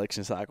time this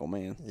election cycle,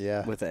 man.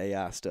 Yeah. With the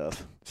AI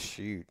stuff.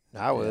 Shoot.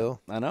 I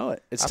will. I know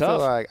it. It's I tough.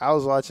 feel like I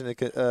was watching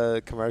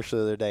a commercial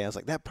the other day. I was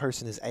like, that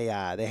person is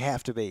AI. They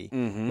have to be.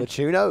 But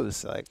who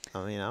knows? Like,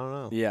 I mean, I don't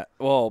know. Yeah.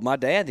 Well, my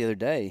dad the other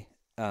day,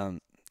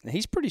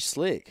 he's pretty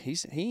slick. He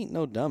ain't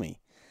no dummy.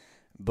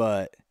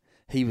 But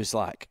he was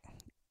like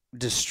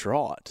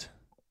distraught.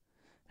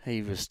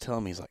 He was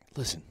telling me, he's like,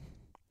 listen,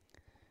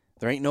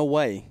 there ain't no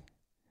way.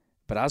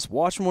 But I was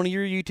watching one of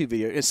your YouTube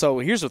videos. And so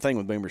here's the thing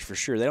with boomers for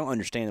sure. They don't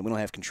understand that we don't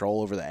have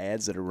control over the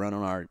ads that are run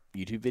on our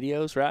YouTube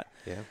videos, right?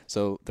 Yeah.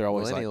 So they're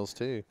always like, Millennials,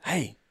 too.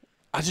 hey,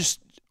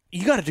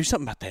 you got to do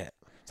something about that.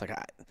 It's like,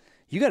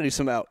 you got to do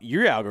something about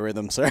your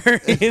algorithm, sir.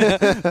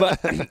 But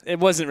it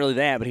wasn't really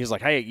that. But he was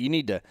like, hey, you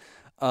need to,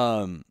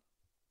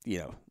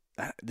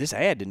 this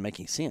ad didn't make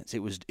any sense. It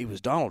was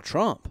Donald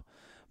Trump,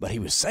 but he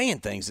was saying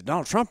things that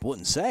Donald Trump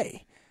wouldn't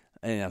say.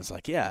 And I was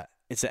like, yeah,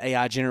 it's an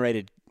AI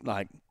generated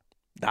like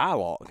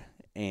dialogue.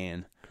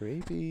 And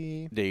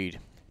Creepy. Dude.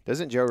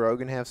 Doesn't Joe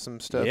Rogan have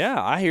some stuff?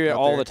 Yeah, I hear it out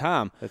all there the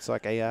time. It's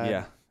like AI.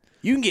 Yeah.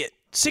 You can get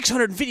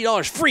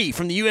 $650 free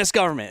from the U.S.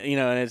 government,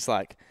 and it's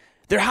like,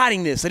 they're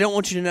hiding this. They don't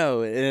want you to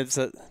know. And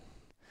it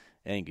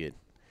ain't good.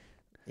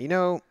 You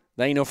know,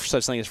 They ain't no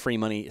such thing as free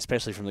money,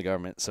 especially from the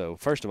government. So,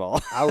 first of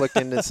all. I looked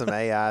into some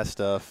AI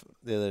stuff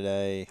the other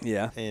day.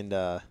 Yeah. And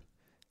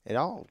it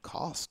all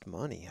costs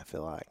money, I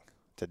feel like,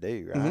 to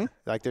do, right? Mm-hmm.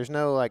 Like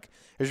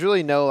there's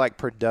really no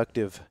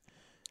productive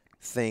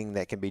thing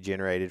that can be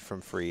generated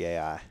from free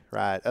AI,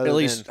 right? At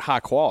least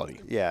high quality.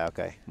 Yeah,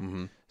 okay.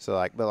 Mm-hmm. So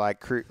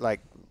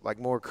like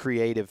more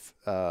creative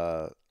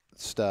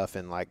stuff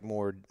and like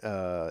more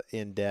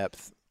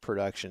in-depth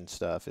production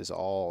stuff is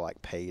all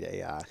like paid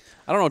AI.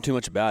 I don't know too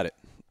much about it,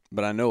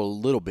 but I know a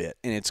little bit.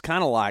 And it's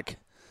kind of like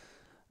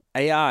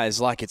AI is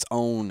like its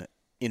own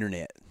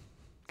internet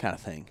kind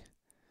of thing.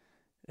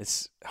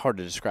 It's hard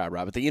to describe,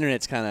 right? But the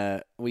internet's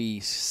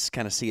we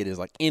kind of see it as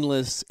like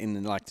endless, and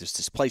then like there's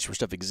this place where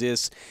stuff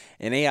exists,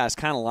 and AI is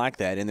kind of like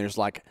that. And there's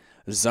like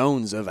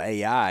zones of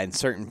AI, and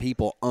certain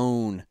people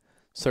own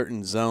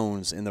certain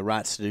zones and the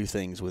rights to do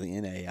things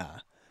within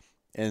AI.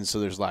 And so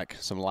there's like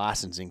some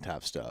licensing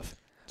type stuff.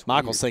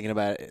 Michael's thinking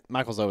about it.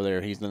 Michael's over there.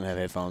 He doesn't have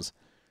headphones.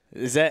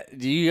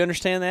 Do you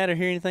understand that or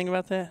hear anything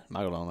about that?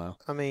 Michael don't know.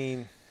 I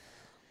mean,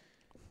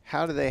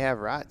 how do they have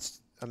rights?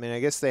 I mean,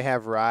 I guess they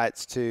have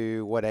rights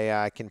to what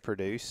AI can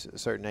produce, a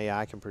certain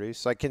AI can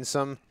produce. Like, can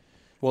some...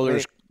 Well,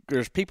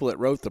 there's people that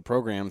wrote the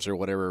programs or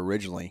whatever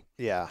originally.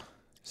 Yeah.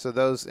 So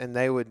those... And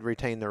they would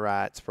retain the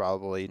rights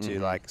probably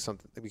to, like,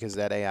 something... Because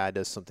that AI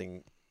does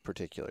something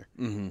particular.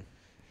 Mm-hmm.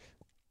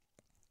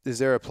 Is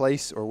there a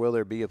place, or will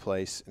there be a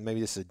place, and maybe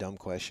this is a dumb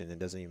question, it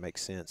doesn't even make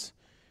sense,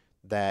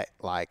 that,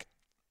 like,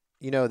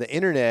 the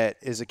internet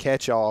is a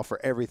catch-all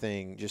for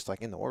everything just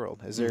like in the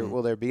world.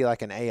 Will there be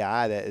like an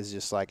AI that is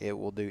just like it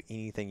will do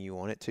anything you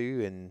want it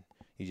to, and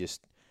you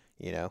just,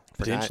 for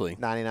potentially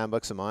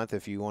 $99 a month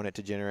if you want it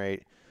to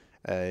generate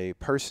a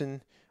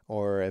person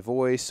or a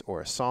voice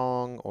or a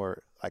song,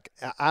 or like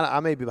I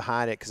may be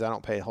behind it because I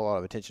don't pay a whole lot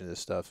of attention to this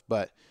stuff,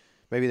 but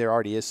maybe there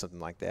already is something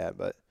like that.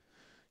 But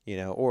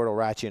or it'll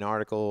write you an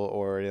article,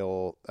 or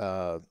it'll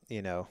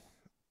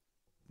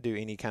do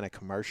any kind of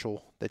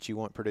commercial that you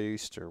want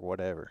produced or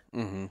whatever.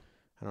 Mm-hmm.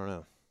 I don't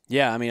know.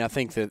 Yeah, I mean, I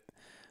think that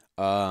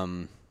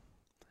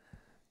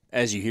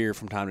as you hear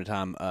from time to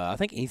time, I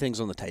think anything's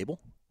on the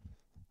table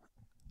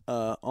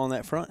on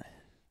that front,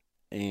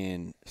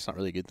 and it's not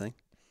really a good thing.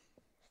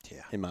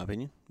 Yeah, in my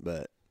opinion.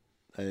 But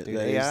that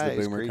AI is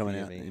the boomer creepy coming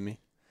to out me. in me.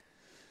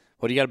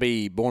 Well, you got to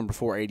be born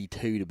before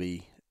 82 to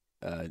be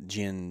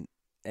Gen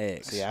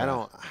X. See, right?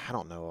 I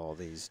don't know all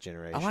these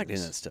generations. I like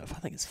doing that stuff. I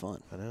think it's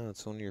fun. I know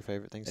it's one of your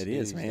favorite things. It to do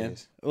is, these man.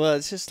 days. Well,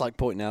 it's just like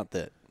pointing out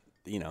that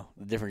the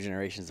different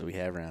generations that we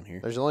have around here.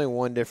 There's only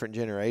one different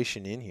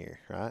generation in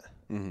here, right?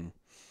 Mm-hmm.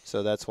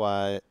 So that's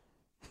why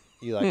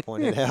you like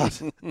pointed out.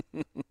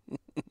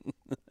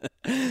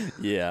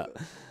 Yeah.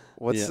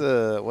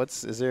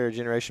 Is there a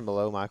generation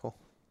below Michael?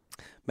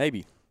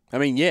 Maybe. I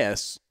mean,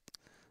 yes.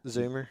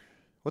 Zoomer.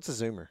 What's a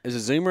Zoomer? Is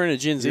a Zoomer and a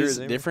Gen Z You're a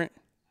Zoomer? different?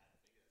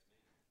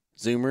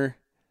 Zoomer.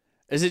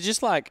 Is it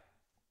just like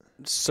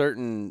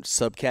certain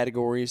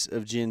subcategories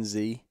of Gen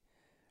Z?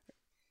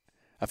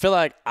 I feel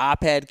like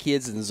iPad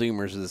kids and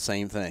Zoomers are the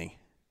same thing.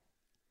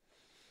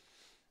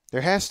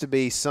 There has to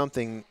be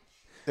something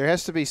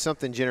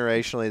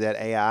generationally that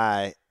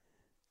AI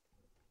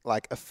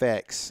like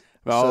affects.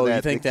 Oh, so that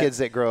you think the that kids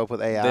that grow up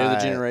with AI they're the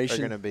generation?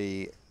 are going to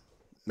be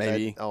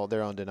Maybe.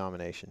 their own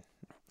denomination.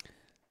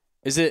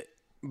 Is it?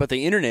 But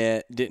the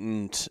internet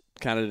didn't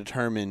kind of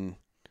determine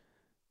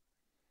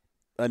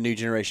a new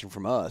generation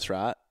from us,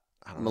 right?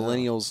 I don't know.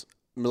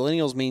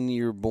 Millennials mean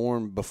you were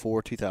born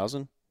before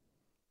 2000?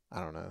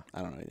 I don't know.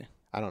 I don't know either.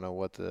 I don't know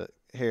what the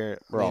here.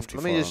 We're off too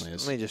far on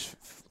this. Let me just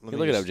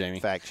Look it up, Jamie.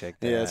 Fact check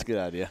that. Yeah, that's a good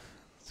idea.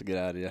 It's a good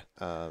idea.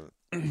 How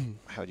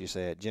would you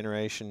say it?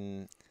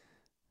 Generation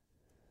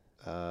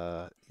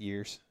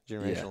years,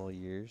 generational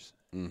years,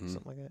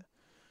 something like that.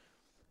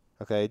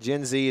 Okay,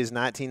 Gen Z is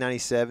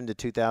 1997 to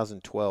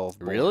 2012.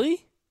 Born.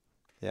 Really?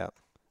 Yeah.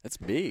 That's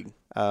big.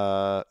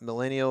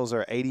 Millennials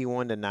are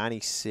 81 to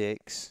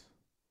 96.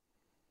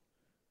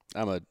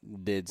 I'm a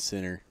dead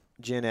center.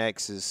 Gen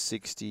X is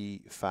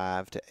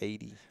 65 to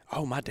 80.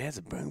 Oh, my dad's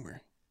a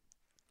boomer.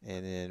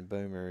 And then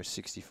Boomer is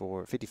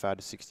 55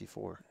 to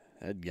 64.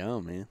 That'd go,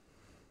 man.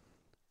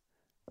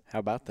 How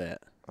about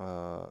that?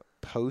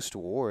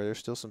 Post-war, there's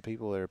still some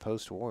people that are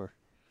post-war.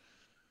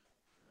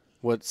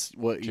 What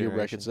year Generation.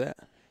 bracket's that?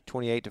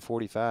 28 to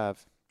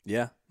 45.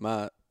 Yeah,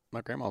 my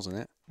grandma's in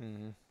that.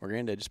 Mm-hmm. My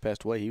granddad just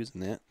passed away. He was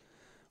in that.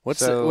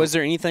 So- was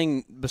there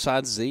anything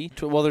besides Z?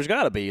 Well, there's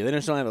got to be. They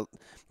just don't have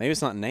maybe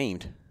it's not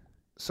named.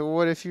 So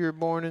what if you were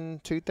born in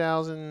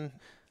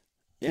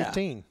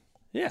 2015?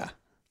 Yeah.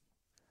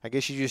 I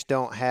guess you just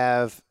don't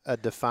have a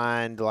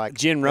defined like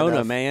Gen Rona,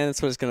 enough- man.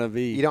 That's what it's going to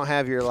be. You don't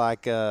have your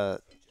like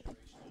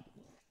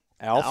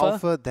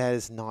Alpha? That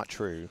is not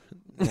true.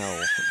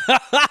 No.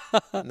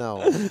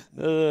 No.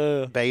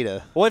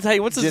 Beta. What's a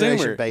Generation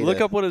Zoomer? Beta.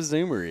 Look up what a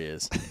Zoomer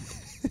is.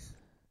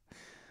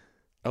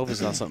 I hope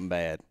it's not something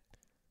bad.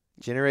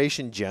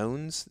 Generation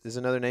Jones is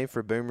another name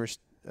for boomers.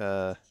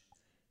 There's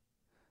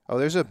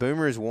a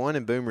Boomers 1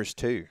 and Boomers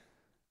 2.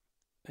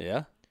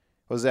 Yeah.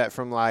 Was that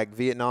from like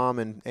Vietnam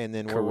and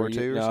then World War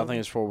II or No, something? I think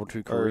it's World War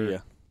II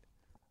Korea.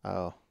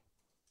 Oh.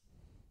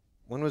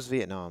 When was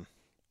Vietnam?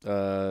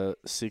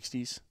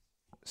 60s.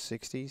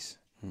 60s?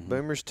 Mm-hmm.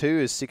 Boomers 2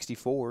 is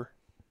 64.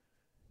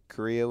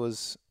 Korea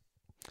was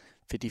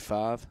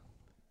 55.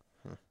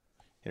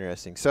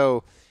 interesting.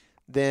 So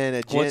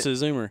then What's a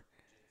Zoomer?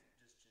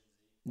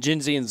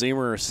 Gen Z and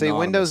Zoomer are synonymous.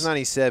 Windows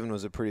 97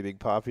 was a pretty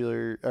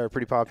popular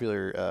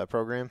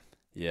program,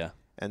 Yeah.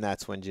 and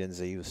that's when Gen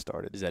Z was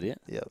started. Is that it?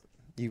 Yep.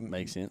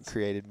 Makes sense.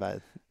 Created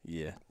by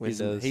Yeah.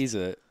 Windows. He's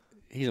a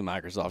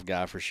Microsoft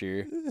guy for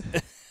sure.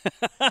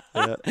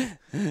 yeah.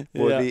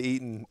 We'll be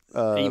eating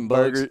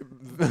bugs.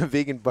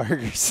 vegan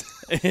burgers.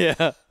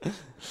 Yeah.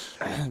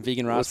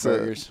 Vegan rice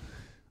burgers.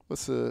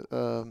 What's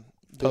the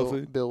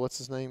Tofu? Bill, what's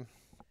his name?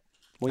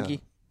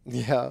 Winky?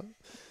 Yeah.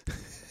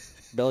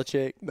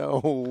 Belichick?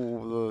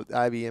 No, the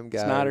IBM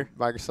guy. Snyder?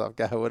 Microsoft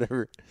guy,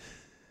 whatever.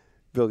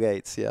 Bill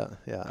Gates, yeah.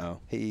 Oh.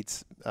 He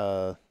eats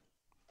Clinton?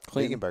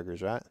 vegan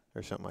burgers, right?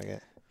 Or something like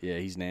that. Yeah,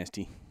 he's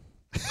nasty.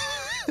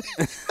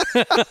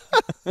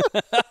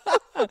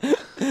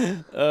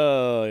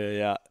 Oh,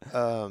 yeah.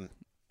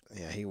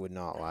 Yeah, he would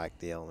not like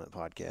the Element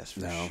podcast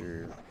for No.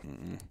 sure.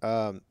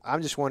 Mm-mm.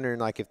 I'm just wondering,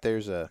 like, if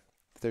there's a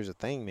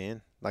thing,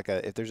 man, like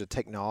if there's a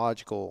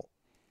technological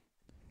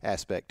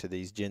aspect to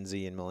these Gen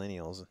Z and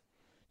millennials,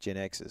 Gen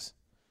X's.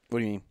 What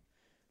do you mean?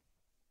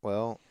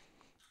 Well,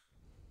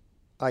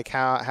 like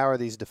how are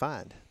these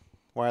defined?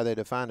 Why are they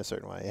defined a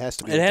certain way? It has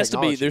to be. It has to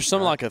be. technology, There's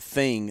some right? like a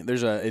thing.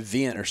 There's an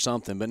event or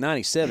something. But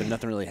 97,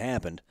 nothing really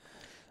happened.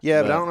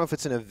 Yeah, but I don't know if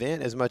it's an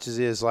event as much as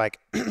it is like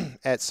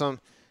at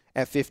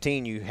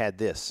 15 you had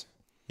this.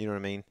 You know what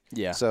I mean?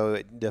 Yeah. So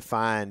it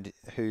defined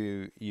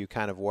who you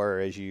kind of were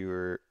as you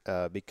were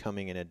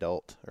becoming an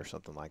adult or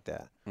something like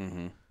that.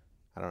 Mm-hmm.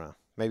 I don't know.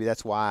 Maybe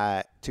that's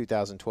why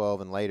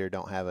 2012 and later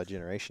don't have a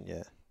generation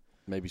yet.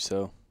 Maybe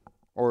so.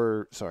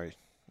 Or, sorry,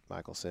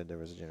 Michael said there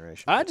was a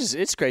generation.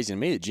 It's crazy to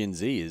me that Gen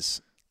Z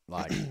is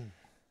like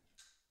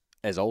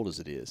as old as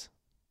it is.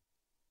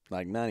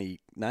 Like 97,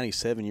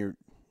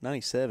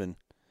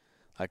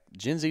 like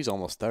Gen Z's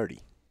almost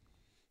 30.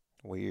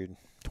 Weird.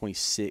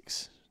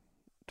 26,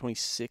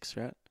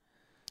 right?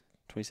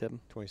 27?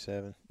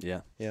 27.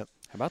 Yeah. Yep.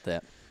 How about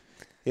that?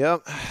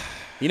 Yep.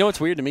 You know what's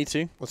weird to me,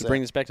 too? What's to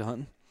bring that? this back to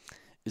hunting?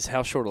 Is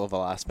how short of a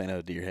lifespan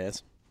a deer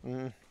has.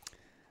 Mm.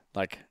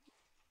 Like,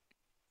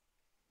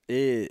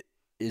 it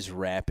is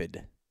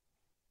rapid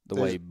the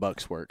way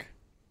bucks work.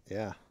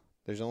 Yeah.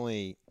 There's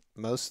only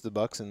most of the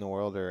bucks in the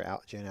world are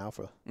Gen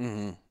Alpha.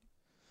 Mm-hmm.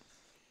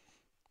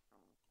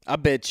 I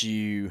bet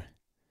you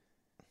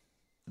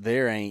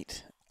there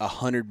ain't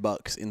 100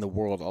 bucks in the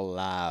world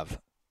alive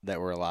that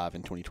were alive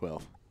in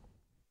 2012.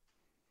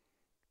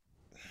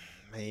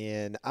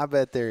 Man, I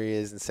bet there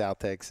is in South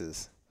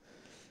Texas.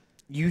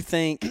 You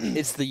think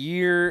it's the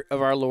year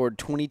of our Lord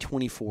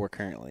 2024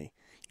 currently.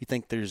 You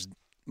think there's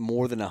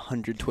more than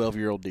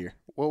 112-year-old deer?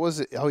 What was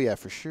it? Oh yeah,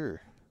 for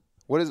sure.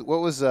 Was it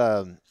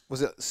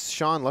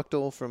Sean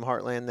Luchtel from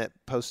Heartland that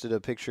posted a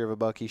picture of a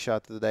buck he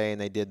shot the other day,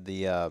 and they did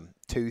the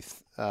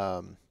tooth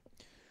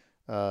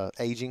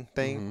aging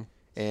thing,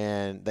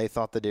 and they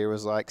thought the deer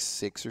was like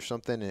 6 or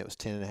something, and it was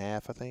 10.5, I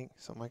think,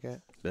 something like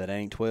that. That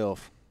ain't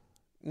 12.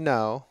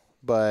 No,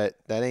 but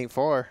that ain't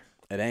far.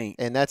 It ain't.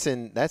 And that's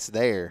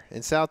there.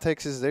 In South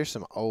Texas, there's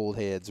some old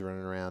heads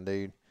running around,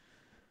 dude.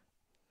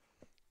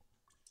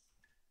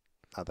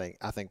 I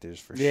think there's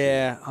for sure.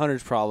 Yeah,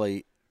 100's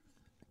probably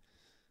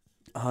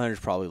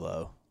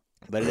low.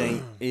 But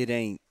it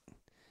ain't.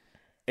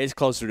 It's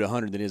closer to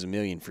 100 than it is a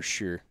million for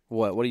sure.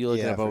 What are you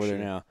looking up over there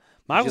now?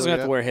 Michael's going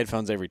to have to wear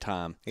headphones every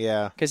time.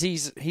 Yeah. Because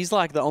he's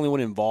like the only one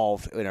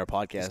involved in our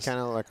podcast. He's kind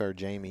of like our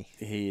Jamie.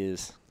 He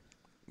is.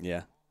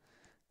 Yeah.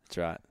 That's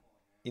right.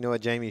 You know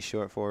what Jamie's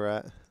short for,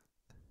 right?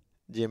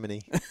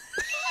 Jiminy.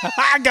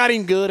 I got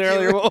him good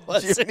earlier. What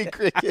was Jiminy it?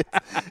 Cricket.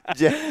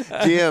 Jim.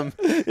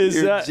 I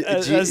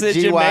said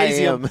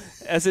gymnasium. GYM.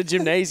 I said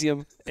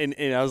gymnasium.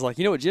 And I was like,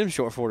 you know what Jim's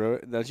short for?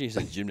 Don't you? He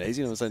said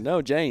gymnasium. I was like,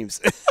 no, James.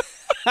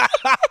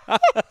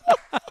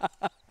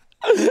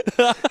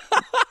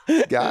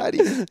 Got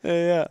him.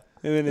 Yeah.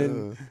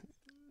 And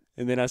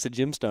then I said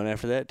Gemstone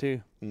after that,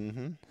 too.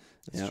 Mm-hmm.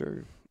 That's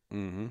true.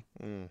 Mm-hmm.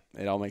 Mm.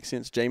 It all makes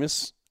sense.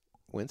 Jameis.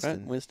 Winston.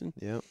 Right? Winston.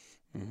 Yep.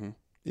 Mm-hmm.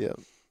 Yep.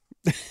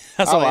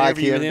 I saw I like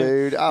an interview him,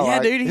 with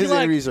him. dude. Dude. His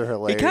interviews are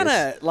hilarious. He kind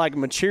of like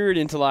matured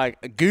into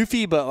like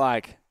goofy, but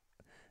like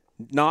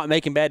not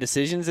making bad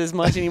decisions as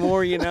much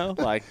anymore. You know,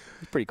 like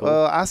it's pretty cool.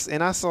 Well, I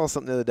saw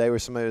something the other day where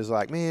somebody was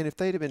like, "Man, if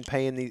they'd have been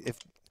paying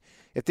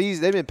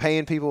they've been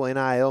paying people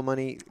NIL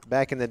money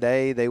back in the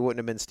day, they wouldn't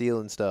have been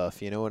stealing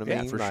stuff." You know what I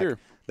mean? Yeah, for like, sure.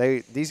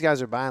 These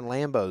guys are buying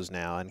Lambos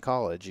now in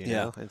college. You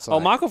know? It's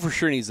like, Michael for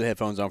sure needs the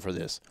headphones on for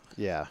this.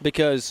 Yeah.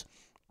 Because,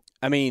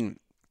 I mean,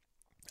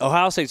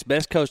 Ohio State's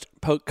best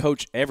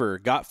coach ever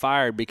got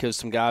fired because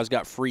some guys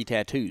got free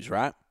tattoos,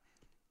 right?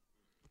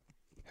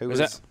 Who's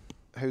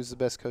the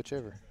best coach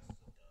ever?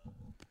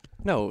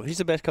 No, he's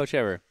the best coach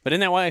ever. But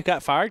isn't that why he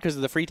got fired? Because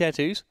of the free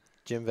tattoos?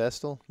 Jim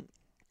Vestal.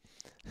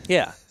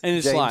 Yeah. And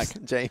it's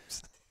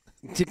James.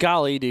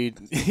 Golly, dude.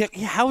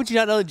 How would you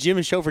not know that Jim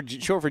is short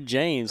for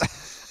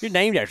James? You're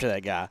named after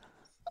that guy.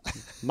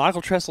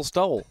 Michael Tressel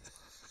Stoll.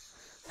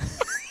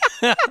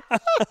 Dude,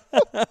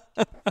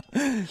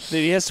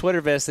 he has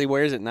sweater vests he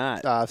wears at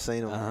night. Oh, I've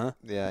seen him.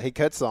 Yeah, he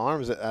cuts the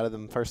arms out of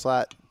them First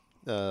Light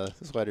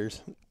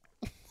sweaters.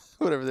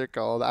 Whatever they're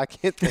called. I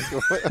can't think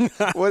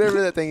of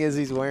whatever that thing is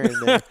he's wearing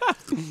there.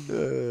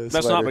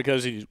 That's not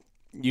because he's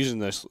using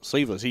the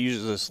sleeveless. He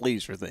uses the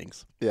sleeves for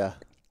things. Yeah.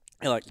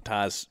 He like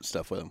ties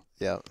stuff with them.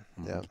 Yeah.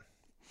 Yeah.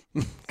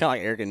 Kind of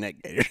like Eric and Neck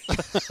Gators.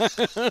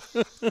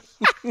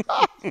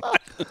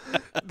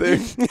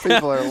 Dude,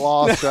 people are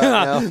lost right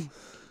now.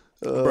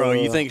 Bro,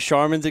 you think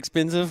Charmin's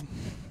expensive?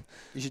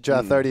 You should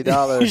try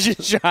 $30. You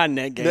should try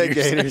Neck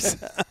Gators.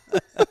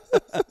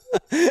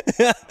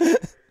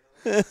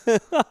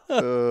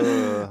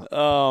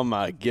 Oh,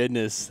 my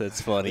goodness.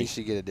 That's funny. You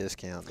should get a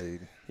discount,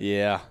 dude.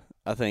 Yeah.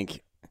 I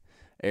think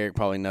Eric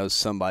probably knows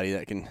somebody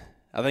that can.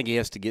 I think he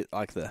has to get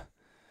like the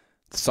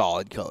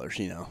solid colors,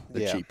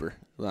 They're cheaper.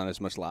 Not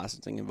as much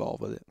licensing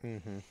involved with it.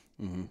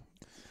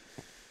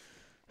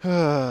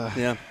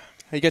 Yeah.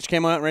 Hey, you got your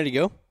camo out and ready to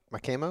go? My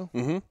camo?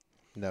 Mm-hmm.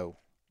 No.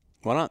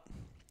 Why not?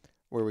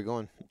 Where are we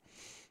going?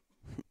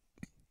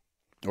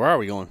 Where are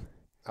we going?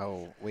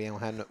 Oh, we don't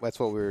have no, that's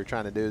what we were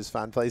trying to do is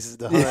find places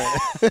to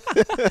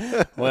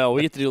hunt. Well,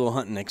 we get to do a little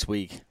hunting next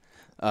week.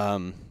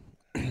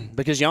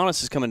 Because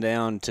Giannis is coming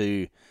down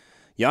to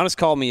 – Giannis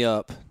called me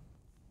up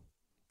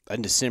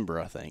in December,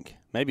 I think.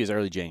 Maybe it was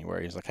early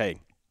January. He's like, hey,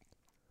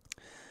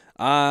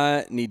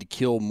 I need to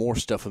kill more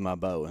stuff with my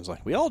bow. And I was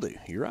like, we all do.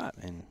 You're right.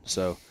 And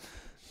so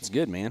it's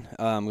good, man.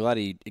 I'm glad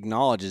he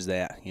acknowledges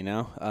that,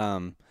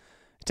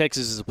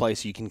 Texas is a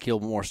place you can kill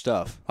more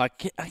stuff.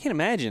 Like I can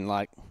imagine,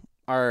 like,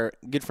 our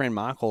good friend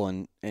Michael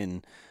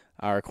and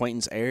our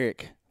acquaintance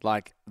Eric,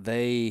 like,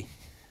 they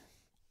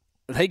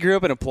grew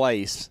up in a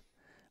place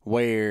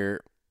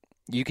where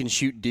you can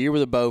shoot deer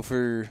with a bow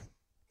for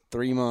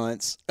 3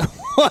 months.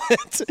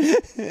 What?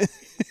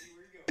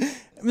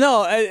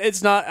 No,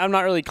 it's not. I'm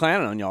not really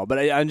clowning on y'all, but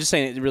I'm just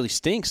saying it really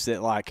stinks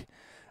that, like,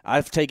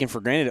 I've taken for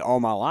granted all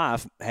my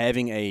life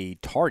having a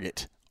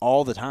target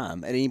all the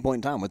time at any point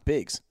in time with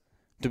pigs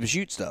to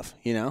shoot stuff.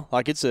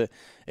 Like it's a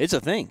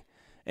thing,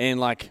 and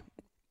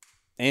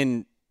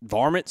and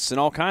varmints and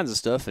all kinds of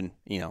stuff, and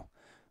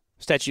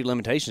statute of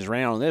limitations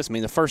ran on this. I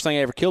mean, the first thing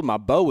I ever killed with my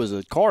bow was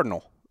a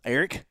cardinal.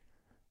 Eric,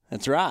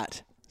 that's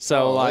right.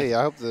 So hey,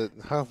 I hope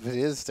it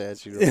is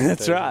statute of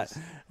limitations. That's right.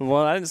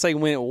 Well, I didn't say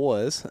when it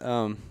was.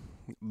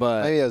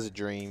 But maybe it was a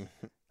dream.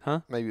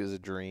 Huh? Maybe it was a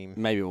dream.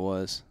 Maybe it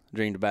was.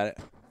 Dreamed about it.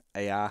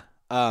 AI.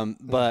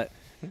 But,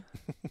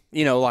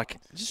 like,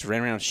 just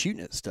ran around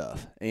shooting at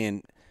stuff.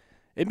 And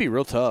it'd be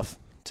real tough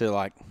to,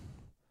 like,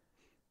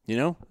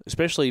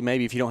 especially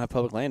maybe if you don't have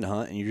public land to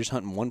hunt and you're just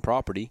hunting one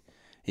property,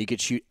 you could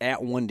shoot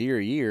at one deer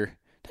a year. It'd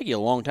take you a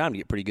long time to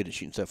get pretty good at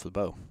shooting stuff with a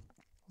bow.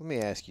 Let me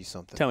ask you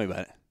something. Tell me about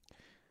it.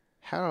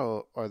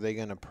 How are they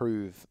going to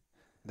prove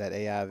that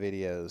AI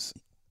videos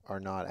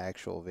are not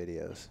actual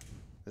videos?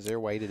 Is there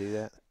a way to do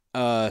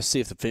that? See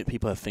if the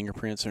people have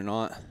fingerprints or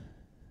not.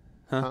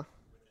 Huh?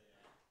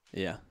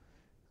 Yeah.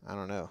 I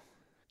don't know.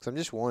 Because I'm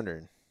just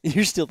wondering.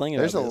 You're still thinking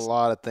There's about this.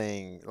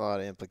 There's a lot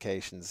of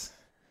implications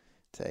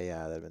to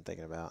AI that I've been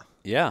thinking about.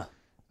 Yeah.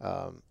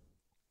 So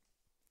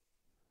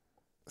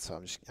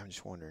I'm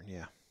just wondering,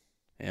 yeah.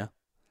 Yeah.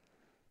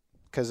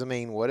 Because, I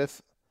mean, what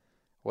if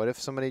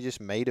somebody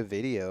just made a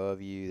video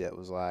of you that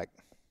was like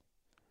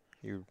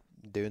you're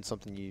doing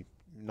something you're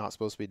not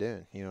supposed to be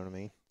doing? You know what I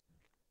mean?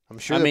 I'm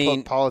sure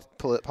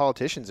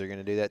politicians are going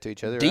to do that to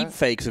each other. Deep right?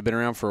 fakes have been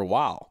around for a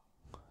while,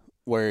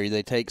 where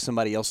they take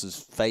somebody else's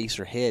face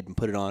or head and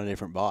put it on a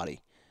different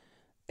body.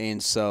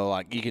 And so,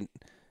 like, you can,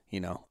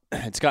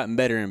 it's gotten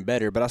better and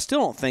better. But I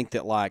still don't think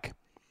that, like,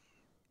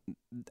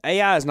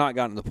 AI has not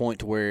gotten to the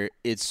point to where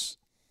it's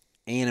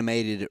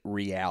animated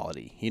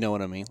reality. You know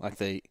what I mean? Like,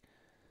 they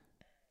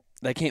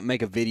can't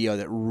make a video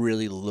that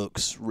really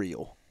looks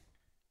real.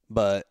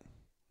 But,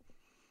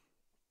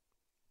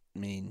 I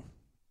mean,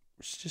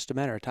 it's just a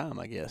matter of time,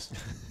 I guess.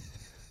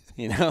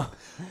 It's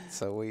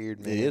so weird,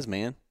 man. It is,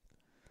 man.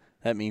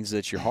 That means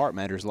that your heart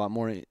matters a lot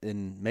more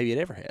than maybe it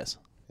ever has.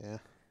 Yeah.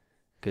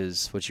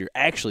 Because what you're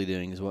actually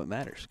doing is what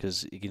matters.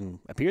 Because it can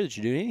appear that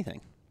you're doing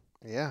anything.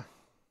 Yeah.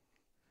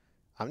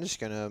 I'm just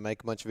going to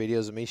make a bunch of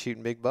videos of me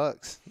shooting big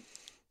bucks.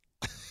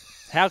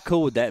 How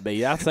cool would that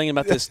be? I was thinking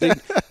about this,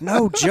 dude.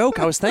 No joke.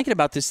 I was thinking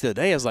about this the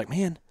other day. I was like,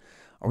 man,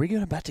 are we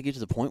about to get to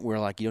the point where,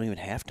 like, you don't even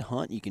have to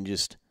hunt? You can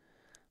just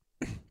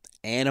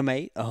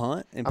animate a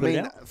hunt and put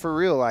it out? For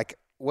real, like,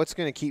 what's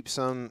going to keep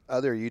some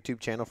other YouTube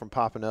channel from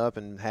popping up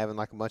and having,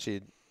 like, a bunch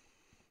of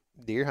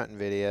deer hunting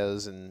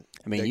videos? And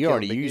I mean, you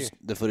already used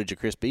the footage of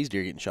Chris B's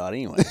deer getting shot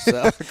anyway.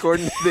 So.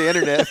 According to the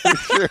internet, for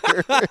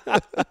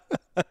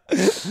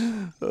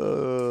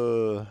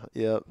sure.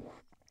 Yep.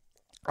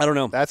 I don't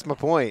know. That's my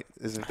point.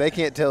 Is if they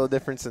can't tell the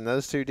difference in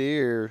those two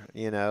deer,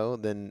 then how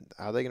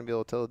are they going to be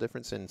able to tell the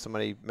difference in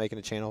somebody making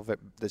a channel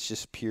that's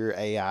just pure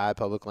AI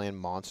public land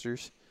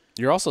monsters?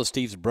 You're also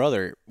Steve's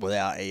brother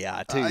without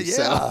AI too.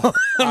 Yeah, So,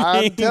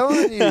 I'm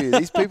telling you,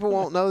 these people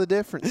won't know the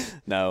difference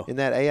no, in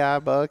that AI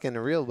buck and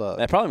the real buck.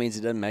 that probably means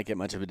it doesn't make it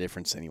much of a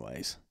difference,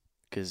 anyways,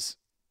 because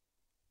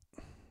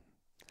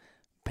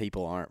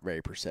people aren't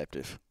very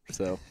perceptive.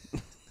 So,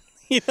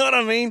 you know what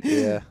I mean?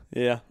 Yeah.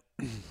 Yeah.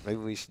 Maybe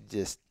we should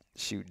just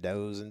shoot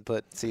does and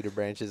put cedar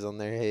branches on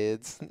their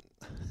heads.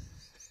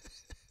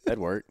 That'd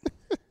work.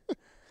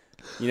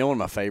 You know, one of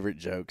my favorite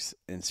jokes,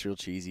 and it's real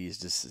cheesy, is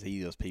just to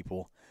see those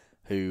people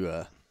who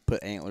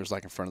put antlers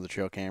like in front of the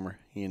trail camera,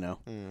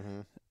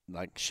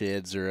 like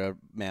sheds or a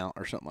mount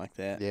or something like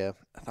that. Yeah.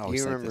 I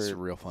always think that's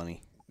real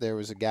funny. There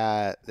was a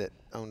guy that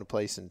owned a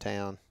place in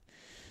town.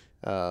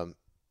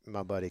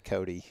 My buddy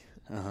Cody,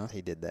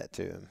 he did that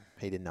to him.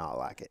 He did not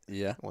like it.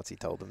 Yeah. Once he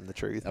told him the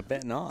truth. I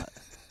bet not.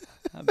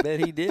 I bet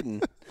he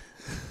didn't.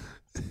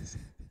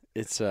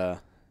 It's,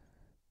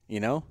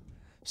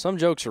 some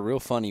jokes are real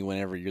funny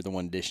whenever you're the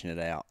one dishing it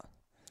out.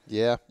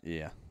 Yeah.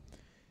 Yeah.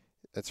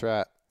 That's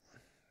right.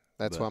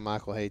 That's why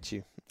Michael hates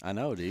you. I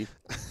know, dude.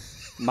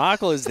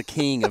 Michael is the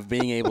king of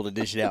being able to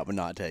dish it out but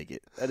not take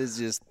it. That is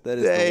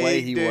the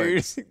way he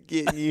works.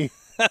 Getting you.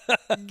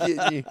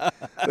 Getting you.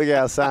 Look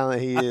how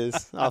silent he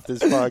is off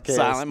this podcast.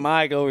 Silent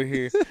Mike over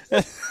here.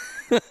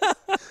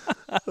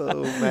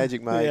 Oh,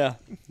 Magic Mike. Yeah.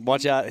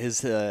 Watch out.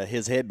 His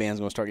headband's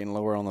going to start getting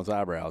lower on those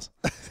eyebrows.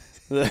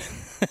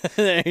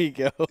 There you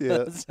go.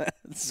 Yeah.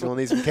 We'll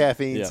need some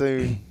caffeine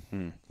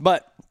soon.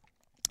 But,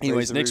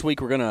 anyways, the next roof.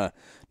 week we're going to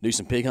do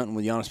some pig hunting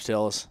with Giannis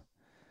Patelis.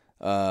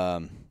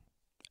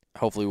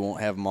 Hopefully we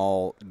won't have them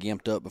all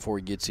gimped up before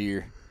he gets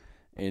here.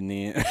 And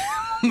then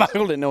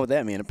Michael didn't know what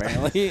that meant,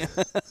 apparently.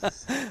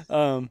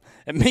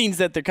 It means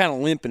that they're kind of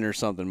limping or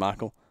something,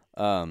 Michael.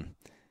 And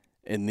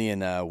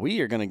then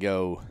we are going to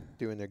go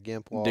Doing their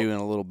gimp walk. doing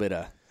a little bit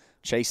of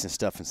chasing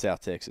stuff in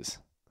South Texas.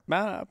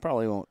 I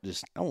probably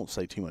I won't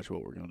say too much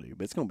what we're going to do,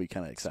 but it's going to be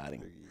kind of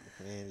exciting.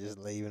 Man, just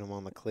leaving them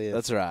on the cliff.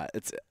 That's right.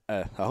 It's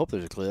I hope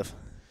there's a cliff.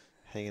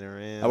 Hanging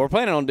around. We're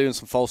planning on doing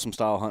some Folsom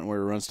style hunting where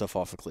we run stuff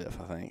off a cliff,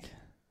 I think.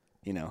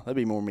 That'd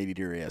be more meaty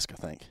deer-esque, I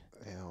think.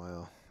 Yeah,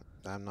 well,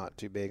 I'm not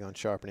too big on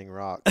sharpening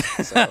rocks,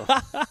 so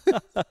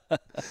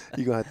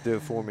you're going to have to do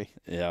it for me.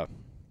 Yeah.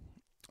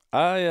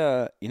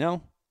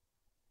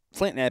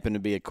 Flint napping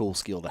would be a cool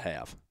skill to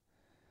have.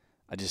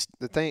 I'm too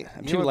What late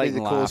would be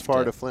in the coolest life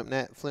part to- of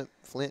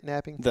flint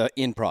napping? The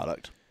end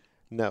product.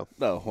 No.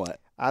 Oh, what?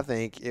 I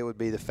think it would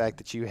be the fact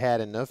that you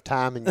had enough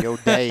time in your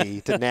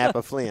day to nap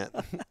a flint.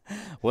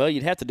 Well,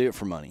 you'd have to do it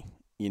for money,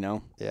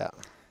 Yeah.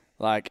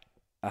 Like,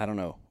 I don't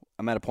know.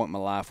 I'm at a point in my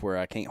life where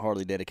I can't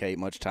hardly dedicate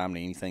much time to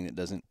anything that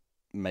doesn't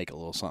make a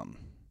little something.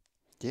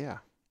 Yeah.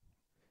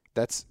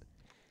 That's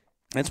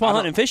why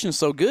hunting and fishing is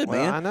so good, Well,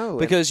 man. I know.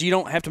 Because you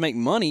don't have to make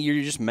money.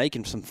 You're just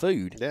making some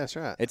food. Yeah, that's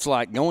right. It's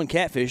like going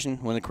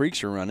catfishing when the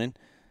creeks are running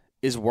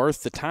is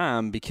worth the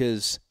time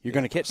because you're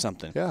going to catch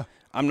something. Yeah.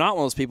 I'm not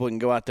one of those people who can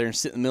go out there and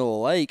sit in the middle of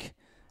the lake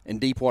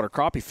and deep water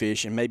crappie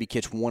fish and maybe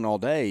catch one all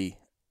day.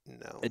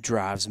 No. It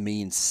drives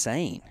me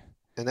insane.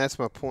 And that's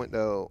my point,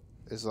 though,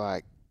 is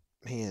like,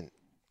 man,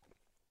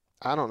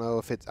 I don't know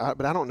if it's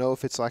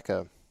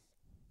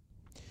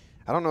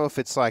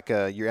like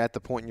you're at the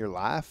point in your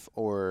life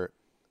or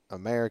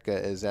America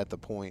is at the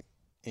point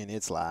in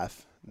its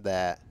life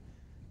that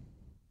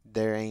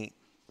there ain't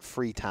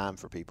free time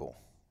for people.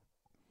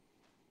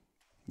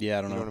 Yeah,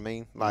 I don't You know what I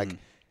mean? Like,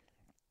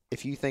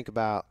 if you think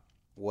about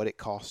what it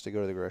costs to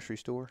go to the grocery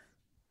store,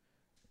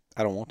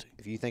 I don't want to.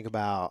 if you think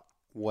about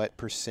what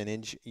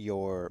percentage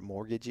your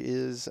mortgage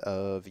is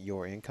of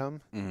your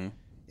income,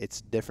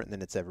 it's different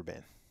than it's ever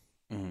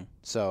been.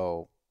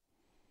 So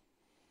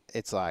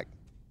it's like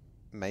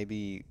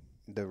maybe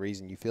the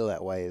reason you feel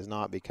that way is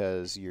not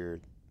because you're,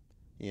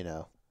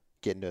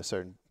 getting to a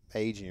certain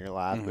age in your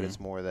life, but it's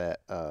more that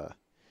the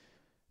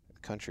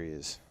country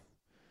is,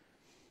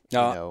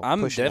 I'm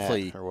pushing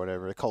definitely that or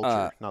whatever. The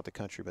culture, not the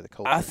country, but the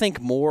culture. I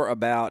think more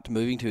about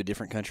moving to a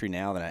different country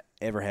now than I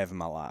ever have in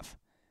my life.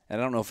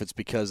 And I don't know if it's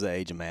because of the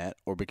age I'm at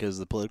or because of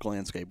the political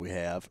landscape we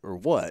have or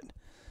what,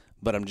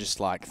 but I'm just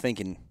like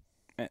thinking,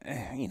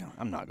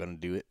 I'm not going to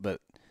do it,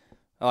 but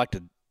I like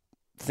to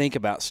think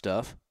about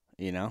stuff,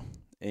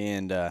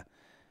 and I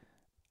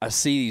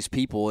see these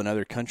people in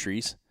other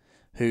countries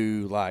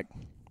who, like,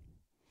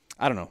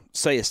 I don't know,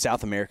 say a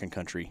South American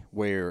country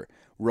where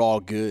raw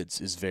goods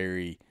is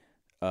very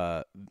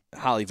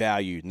highly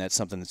valued, and that's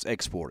something that's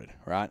exported,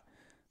 right?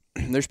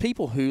 There's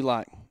people who,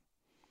 like,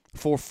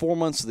 for 4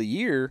 months of the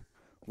year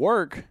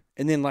work,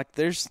 and then, like,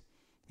 there's,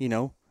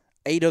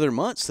 8 other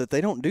months that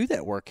they don't do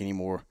that work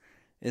anymore,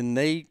 and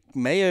they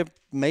may have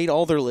made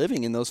all their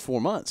living in those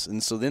 4 months,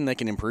 and so then they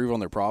can improve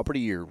on their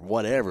property or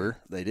whatever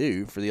they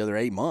do for the other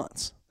 8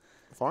 months.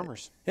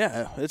 farmers.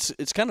 Yeah, it's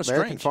kind of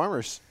American strange.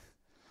 farmers.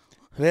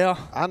 Yeah,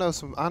 I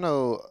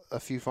know a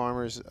few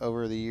farmers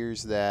over the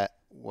years that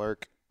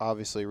work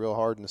obviously real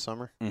hard in the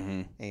summer.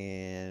 Mm-hmm.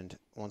 And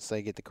once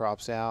they get the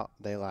crops out,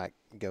 they like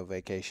go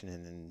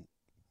vacationing and,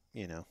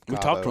 We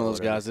Cabo talked to one or of those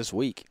whatever. guys this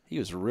week. He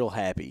was real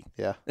happy.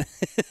 Yeah.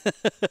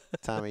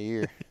 Time of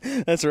year.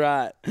 That's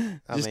right.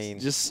 I mean,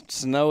 just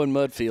snow and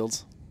mud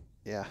fields.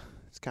 yeah,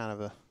 it's kind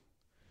of a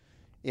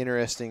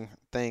interesting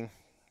thing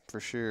for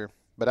sure.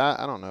 But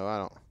I don't know.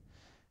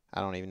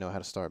 I don't even know how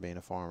to start being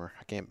a farmer.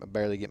 I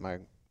barely get my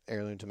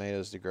heirloom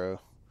tomatoes to grow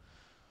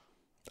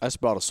I just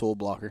bought a soil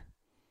blocker.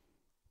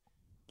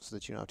 so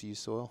that you don't have to use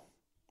soil.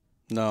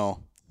 No,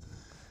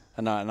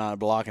 I'm not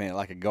blocking it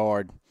like a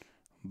guard.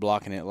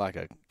 Blocking it like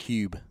a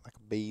cube. Like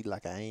a bead,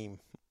 like a aim.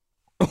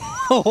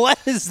 What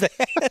is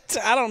that?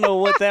 I don't know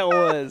what that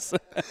was.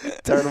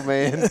 Turtle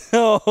man.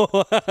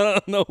 Oh, I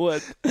don't know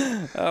what.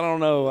 I don't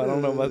know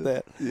about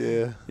that.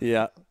 Yeah.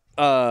 Yeah.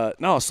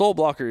 No, a soil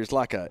blocker is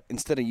like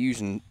instead of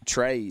using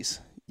trays,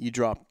 you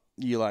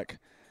like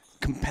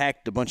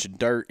compact a bunch of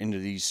dirt into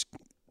these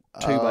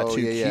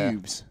 2x2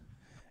 cubes,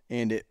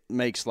 and it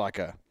makes like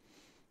a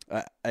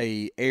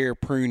air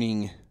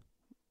pruning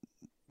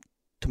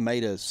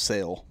tomato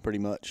cell pretty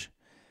much.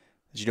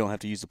 You don't have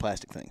to use the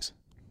plastic things.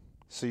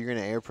 So you're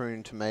gonna air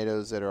prune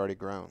tomatoes that are already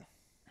grown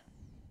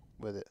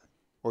with it,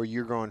 or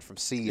you're growing from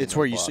seed. It's in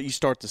where the you block?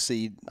 start the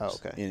seed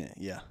okay. in it,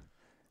 yeah,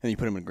 and you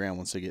put them in the ground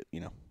once they get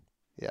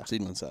Yeah.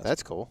 seedling size.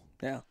 That's cool.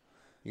 Yeah,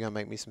 You gonna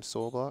make me some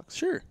soil blocks?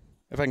 sure.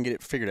 If I can get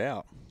it figured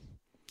out.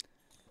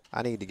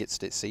 I need to get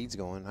seeds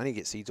going. I need to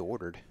get seeds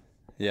ordered.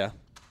 Yeah,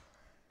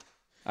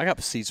 I got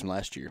the seeds from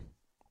last year.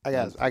 I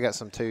got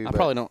some too. I'm but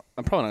probably not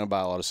gonna buy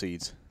a lot of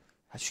seeds.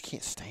 I just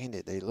can't stand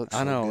it. They look. I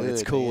so know good,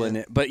 it's cool, man. isn't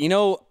it? But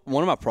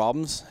one of my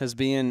problems has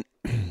been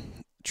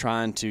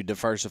trying to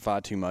diversify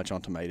too much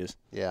on tomatoes.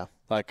 Yeah.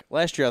 Like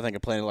last year, I think I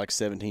planted like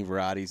 17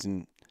 varieties,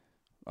 and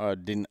I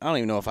don't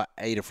even know if I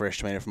ate a fresh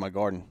tomato from my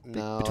garden.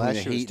 No, between last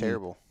the year was heat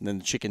terrible. And then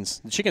the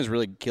chickens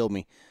really killed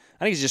me.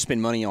 I need to just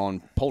spend money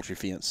on poultry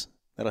fence.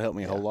 That'll help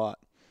me a whole lot.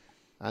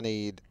 I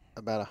need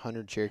about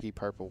 100 Cherokee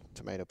purple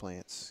tomato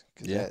plants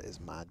because Yeah. that is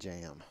my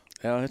jam.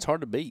 Yeah, it's hard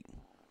to beat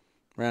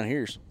around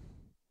here's.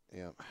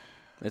 Yep.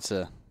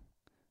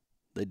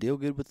 They deal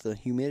good with the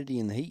humidity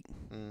and the heat.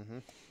 Mm-hmm.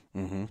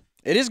 Mm-hmm.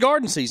 It is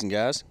garden season,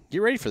 guys.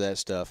 Get ready for that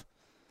stuff.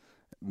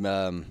 We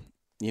don't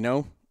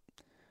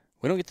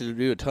get to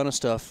do a ton of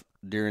stuff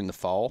during the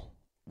fall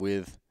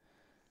with,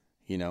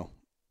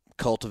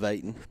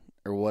 cultivating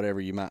or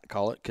whatever you might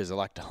call it, because I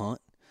like to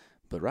hunt.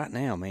 But right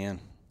now, man,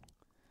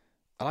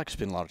 I like to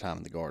spend a lot of time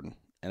in the garden.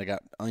 And I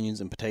got onions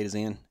and potatoes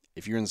in.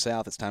 If you're in the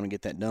South, it's time to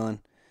get that done.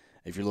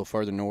 If you're a little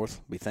further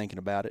north, be thinking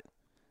about it.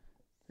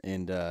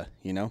 And,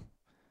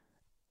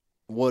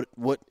 what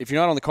if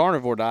you're not on the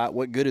carnivore diet,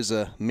 what good is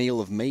a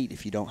meal of meat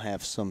if you don't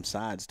have some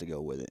sides to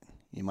go with it?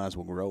 You might as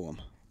well grow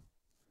them.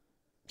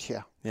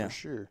 Yeah, Yeah. for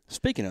sure.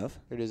 Speaking of,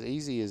 They're as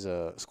easy as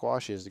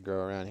squash is to grow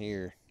around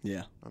here.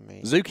 yeah, I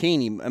mean,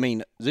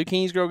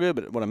 zucchinis grow good,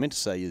 but what I meant to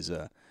say is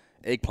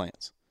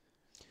eggplants.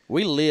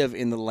 We live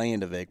in the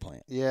land of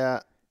eggplant.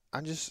 yeah,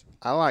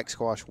 I like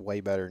squash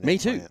way better than Me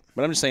too. eggplant.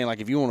 But I'm just saying, like,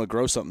 if you want to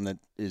grow something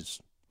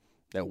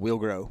that will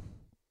grow,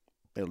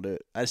 it'll do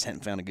it. I just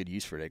hadn't found a good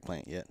use for an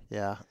eggplant yet.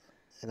 Yeah,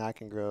 and I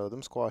can grow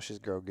them squashes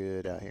grow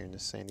good out here in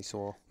this sandy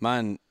soil.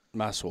 My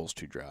soil's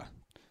too dry.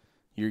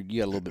 You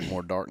got a little bit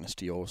more darkness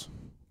to yours.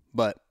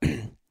 But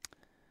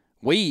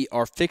we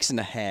are fixing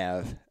to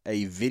have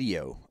a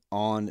video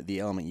on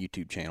the Element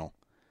YouTube channel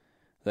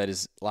that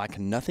is like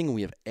nothing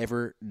we have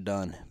ever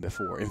done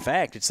before. In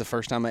fact, it's the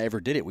first time I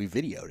ever did it. We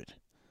videoed it.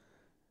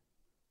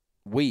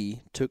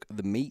 We took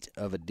the meat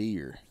of a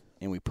deer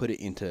and we put it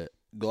into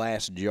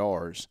glass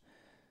jars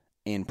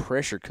and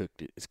pressure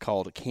cooked it. It's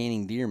called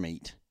canning deer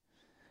meat.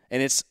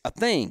 And it's a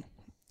thing,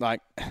 like,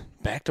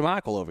 back to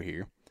Michael over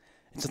here.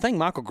 It's a thing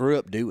Michael grew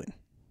up doing.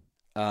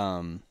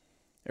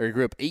 Or he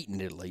grew up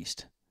eating it, at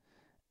least.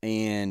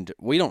 And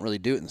we don't really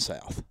do it in the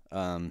South.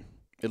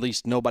 At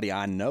least nobody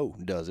I know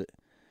does it.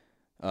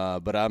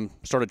 But I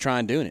started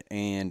trying doing it.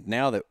 And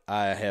now that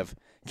I have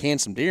canned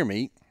some deer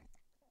meat,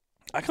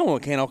 I kind of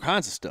want to can all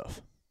kinds of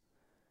stuff.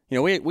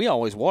 We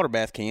always water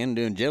bath can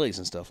doing jellies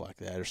and stuff like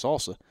that, or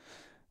salsa.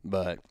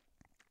 But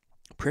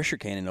pressure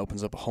canning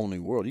opens up a whole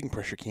new world. You can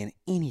pressure can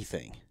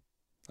anything.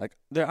 Like,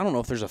 I don't know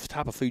if there's a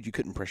type of food you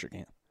couldn't pressure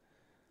can.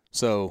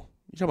 So,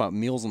 you talk about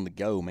meals on the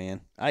go,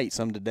 man. I ate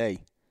some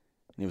today,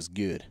 and it was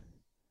good.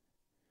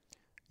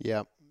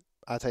 Yeah,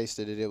 I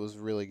tasted it. It was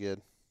really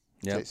good.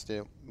 Yeah.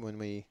 Tasted it when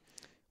we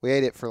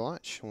ate it for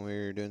lunch when we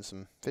were doing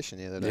some fishing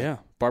the other day. Yeah,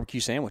 barbecue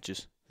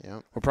sandwiches.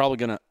 Yeah. We're probably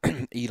going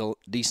to eat a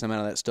decent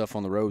amount of that stuff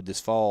on the road this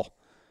fall.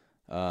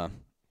 And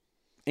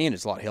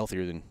it's a lot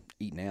healthier than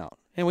eating out.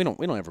 And we don't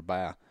ever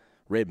buy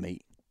red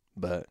meat,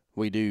 but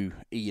we do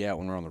eat out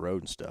when we're on the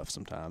road and stuff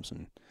sometimes.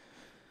 And,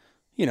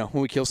 when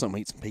we kill something,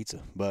 we eat some pizza.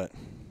 But,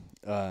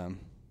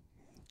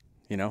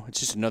 it's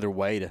just another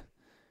way to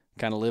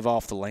kind of live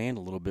off the land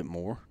a little bit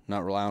more,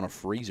 not rely on a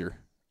freezer,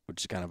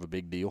 which is kind of a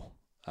big deal,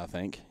 I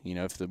think.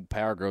 If the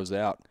power goes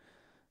out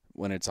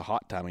when it's a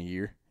hot time of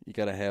year, you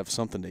got to have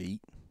something to eat.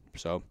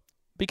 So,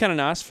 be kind of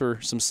nice for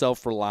some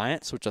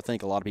self-reliance, which I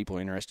think a lot of people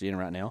are interested in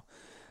right now.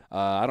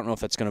 I don't know if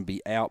that's going to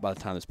be out by the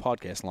time this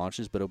podcast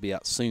launches, but it'll be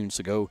out soon.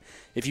 So go,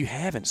 if you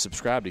haven't,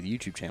 subscribe to the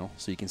YouTube channel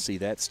so you can see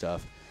that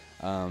stuff.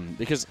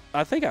 Because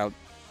I think I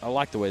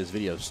like the way this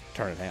video's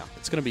turning out.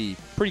 It's going to be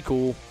pretty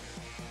cool,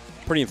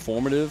 pretty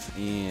informative,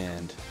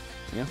 and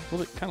a little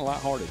bit kind of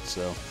lighthearted.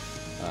 So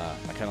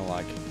I kind of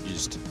like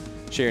just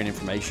sharing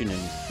information,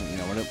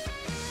 and I don't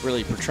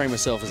really portray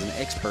myself as an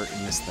expert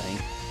in this thing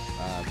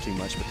too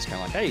much, but it's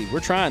kind of like, hey, we're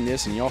trying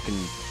this, and y'all can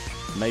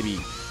maybe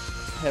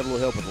have a little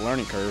help with the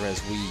learning curve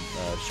as we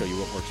show you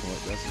what works and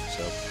what doesn't.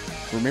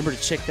 So remember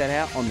to check that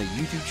out on the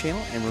YouTube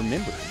channel, and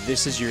remember,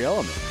 this is your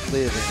element.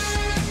 Live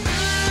in it.